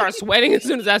immediately start sweating as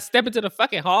soon as I step into the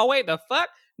fucking hallway. The fuck?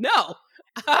 No.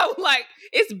 I'm like,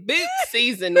 it's boot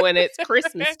season when it's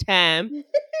Christmas time.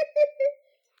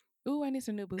 Ooh, I need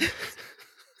some new boots.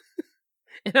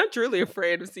 And I'm truly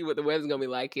afraid to see what the weather's gonna be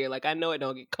like here. Like, I know it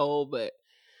don't get cold, but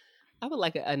I would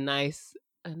like a nice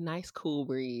cool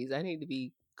breeze. I need to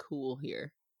be cool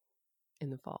here in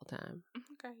the fall time.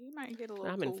 Okay, you might get a little.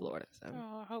 I'm in Florida, so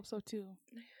I hope so too.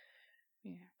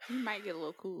 Yeah, you might get a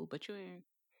little cool, but you ain't.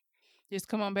 Just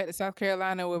come on back to South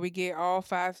Carolina where we get all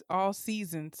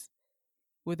seasons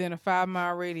within a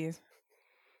 5-mile radius.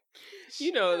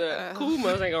 You know the cool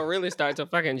months ain't gonna really start till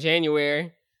fucking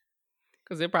January,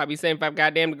 because it'll probably be 75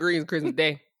 goddamn degrees Christmas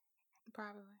Day.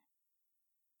 Probably.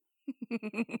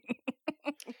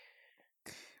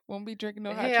 Won't be drinking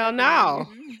no hot Hell chocolate. no.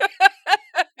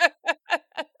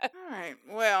 All right.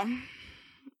 Well,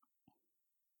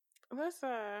 let's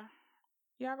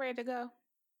y'all ready to go?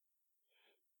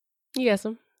 Yes,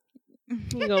 you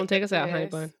gonna take us out, honey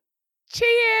bun.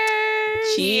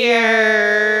 Cheers! Cheers!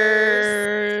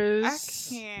 I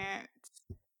can't.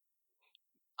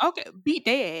 Okay, beat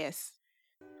their ass.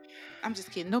 I'm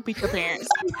just kidding. Don't beat your parents.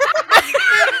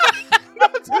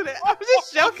 Don't do that. I'm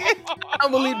just joking. I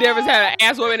don't believe Deborah's had an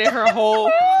ass woman in her whole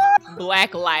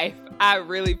black life. I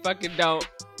really fucking don't.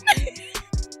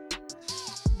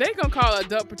 They gonna call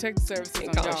Adult Protective Services.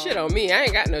 Ain't calling shit on me. I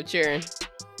ain't got no children.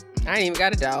 I ain't even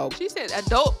got a dog. She said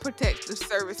Adult Protective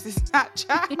Services, not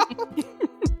child.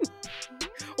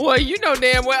 Well, you know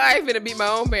damn well I ain't finna beat my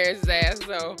own parents' ass,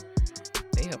 so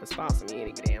they help sponsor me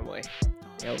any damn way.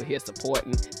 They over here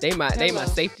supporting. They my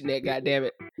safety net,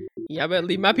 goddammit. Y'all better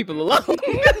leave my people alone.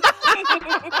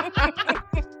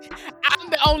 I'm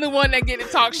the only one that get to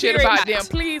talk shit about them.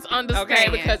 Please understand. Okay,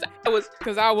 because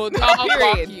I will talk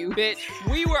you, bitch.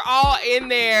 We were all in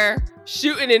there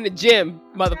shooting in the gym,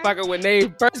 motherfucker, when they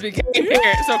first became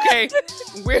parents. Okay,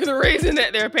 we're the reason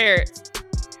that they're parents.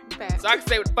 So I can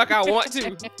say what the fuck I want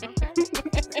to. Okay. This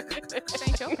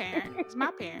ain't your parent. It's my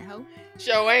parent, ho.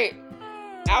 Sure ain't.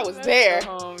 I was there.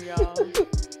 Go home, y'all.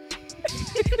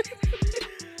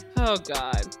 Oh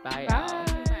God. Bye, y'all.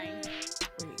 Bye.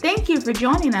 Thank you for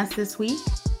joining us this week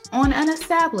on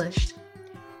Unestablished.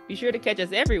 Be sure to catch us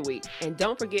every week, and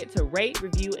don't forget to rate,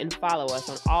 review, and follow us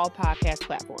on all podcast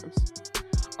platforms.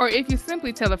 Or if you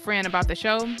simply tell a friend about the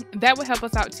show, that would help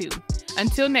us out too.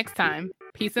 Until next time,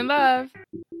 peace and love.